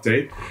eventually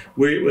update.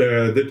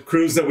 The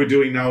cruise that we're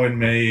doing now in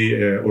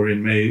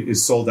May is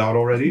sold out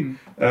already.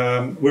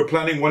 We're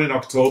planning one in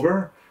October.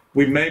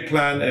 We may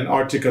plan an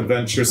Arctic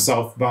adventure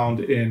southbound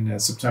in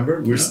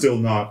September. We're still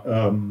not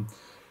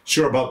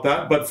sure about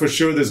that, but for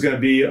sure there's going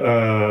to be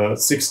a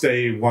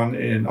 6-day one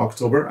in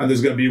October, and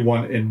there's going to be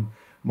one in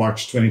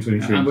March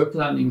 2023. And we're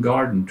planning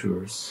garden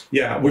tours.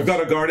 Yeah, we've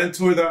got a garden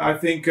tour that I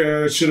think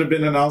should have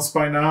been announced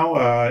by now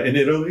in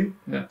Italy.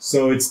 Yeah.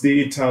 So it's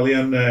the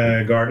Italian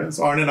gardens.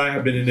 Arne and I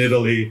have been in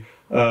Italy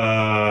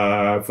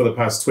for the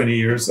past 20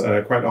 years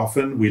quite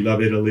often. We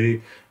love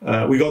Italy.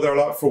 We go there a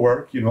lot for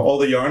work. You know, all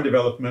the yarn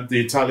development. The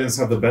Italians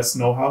have the best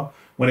know-how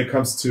when it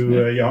comes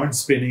to yarn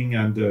spinning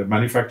and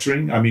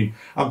manufacturing. I mean,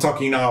 I'm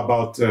talking now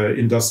about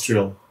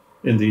industrial,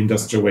 in the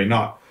industrial way,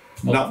 not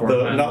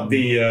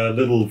the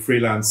little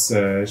freelance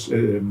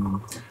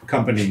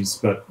companies,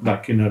 but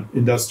like in an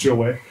industrial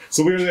way.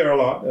 So we were there a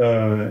lot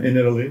in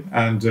Italy,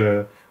 and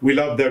we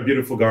love their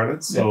beautiful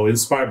gardens. So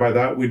inspired by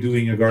that, we're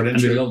doing a garden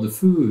trip. And we love the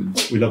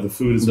food. We love the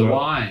food as well. The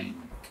wine.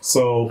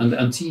 So, and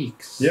the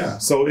antiques. Yeah,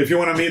 so if you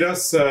want to meet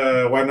us,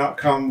 why not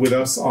come with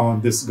us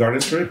on this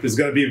garden trip? It's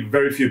going to be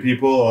very few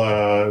people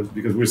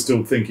because we're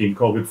still thinking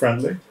COVID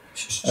friendly.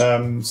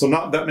 So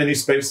not that many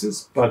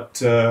spaces, but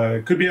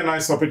could be a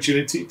nice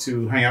opportunity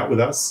to hang out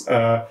with us.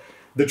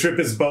 The trip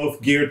is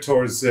both geared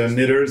towards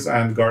knitters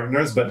and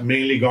gardeners, but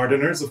mainly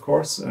gardeners, of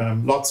course.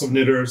 Lots of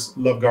knitters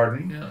love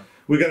gardening. Yeah.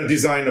 We're going to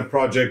design a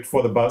project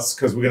for the bus,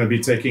 because we're going to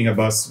be taking a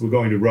bus. We're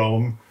going to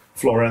Rome,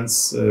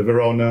 Florence,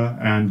 Verona,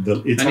 and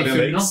the Italian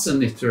lakes.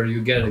 And if you're not a knitter,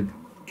 you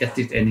get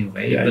it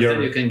anyway, but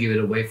then you can give it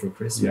away for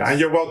Christmas. Yeah, and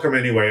you're welcome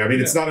anyway. I mean,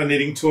 it's not a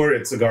knitting tour,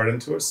 it's a garden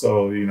tour,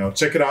 so, you know,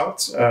 check it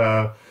out.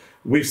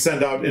 We've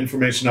sent out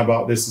information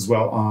about this as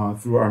well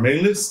through our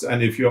mailing list,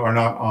 and if you are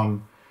not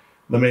on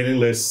the mailing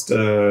list,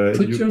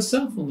 put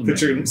yourself on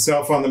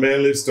the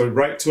mailing list, or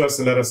write to us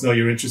and let us know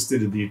you're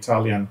interested in the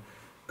Italian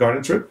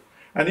garden trip.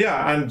 And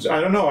yeah, and I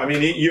don't know, I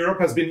mean,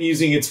 Europe has been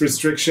easing its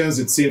restrictions.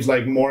 It seems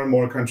like more and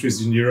more countries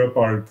in Europe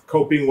are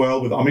coping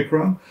well with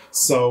Omicron.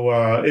 So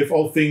if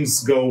all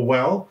things go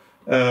well,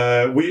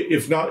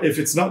 if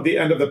it's not the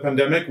end of the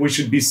pandemic, we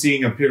should be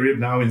seeing a period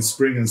now in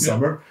spring and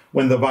summer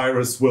when the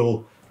virus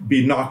will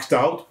be knocked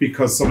out,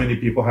 because so many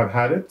people have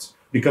had it,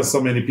 because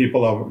so many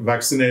people are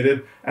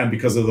vaccinated, and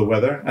because of the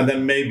weather. And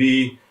then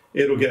maybe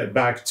it'll get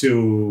back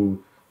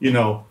to, you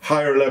know,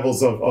 higher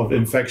levels of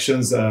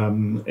infections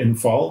in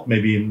fall,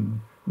 maybe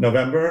in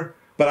November.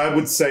 But I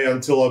would say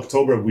until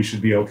October we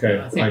should be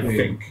okay. I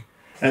think.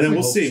 And then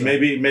we'll see. So.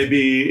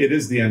 Maybe it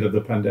is the end of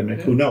the pandemic.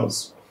 Yeah. Who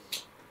knows?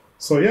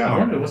 So yeah. I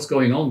wonder what's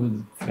going on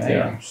with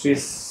Freya.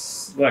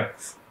 She's like,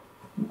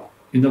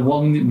 in the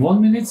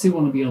one minute she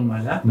want to be on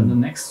my lap, and the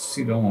next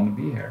she don't want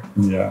to be here.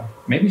 Yeah.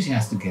 Maybe she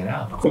has to get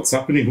out. What's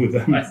happening with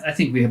them? I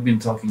think we have been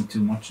talking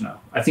too much now.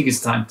 I think it's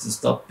time to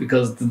stop,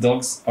 because the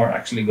dogs are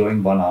actually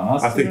going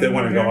bananas. I think they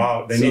want to go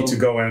out. They need to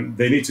go, and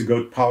they need to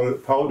go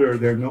powder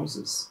their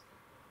noses.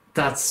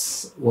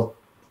 That's what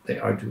they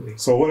are doing.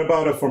 So what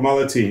about a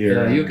formality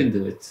here? Yeah, you can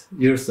do it.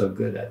 You're so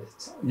good at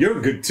it. You're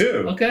good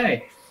too.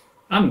 Okay,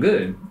 I'm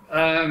good.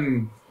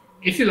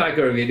 If you like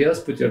our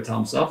videos, put your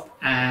thumbs up,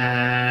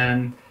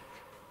 and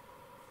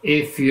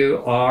if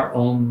you are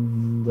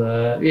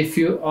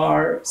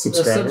a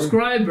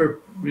subscriber,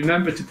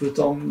 remember to put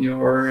on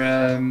your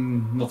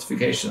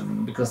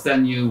notification, because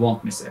then you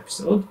won't miss an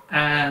episode.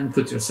 And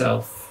put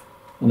yourself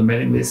on the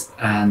mailing list.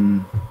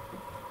 And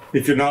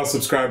if you're not a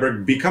subscriber,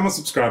 become a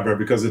subscriber,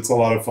 because it's a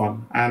lot of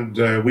fun. And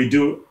we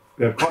do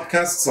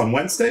podcasts on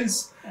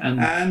Wednesdays,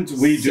 and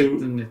we do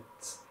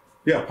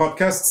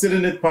Sit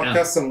in It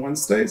podcasts on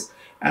Wednesdays.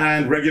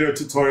 And regular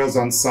tutorials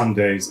on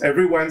Sundays.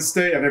 Every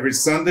Wednesday and every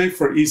Sunday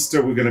for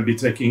Easter, we're going to be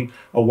taking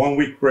a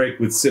 1-week break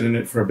with Sit in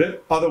It for a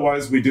bit.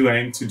 Otherwise, we do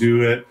aim to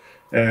do it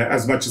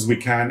as much as we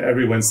can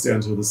every Wednesday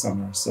until the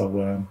summer.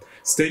 So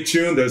stay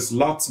tuned. There's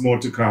lots more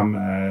to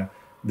come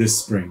this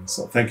spring.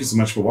 So thank you so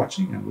much for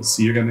watching, and we'll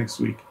see you again next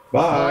week.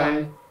 Bye.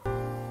 Bye.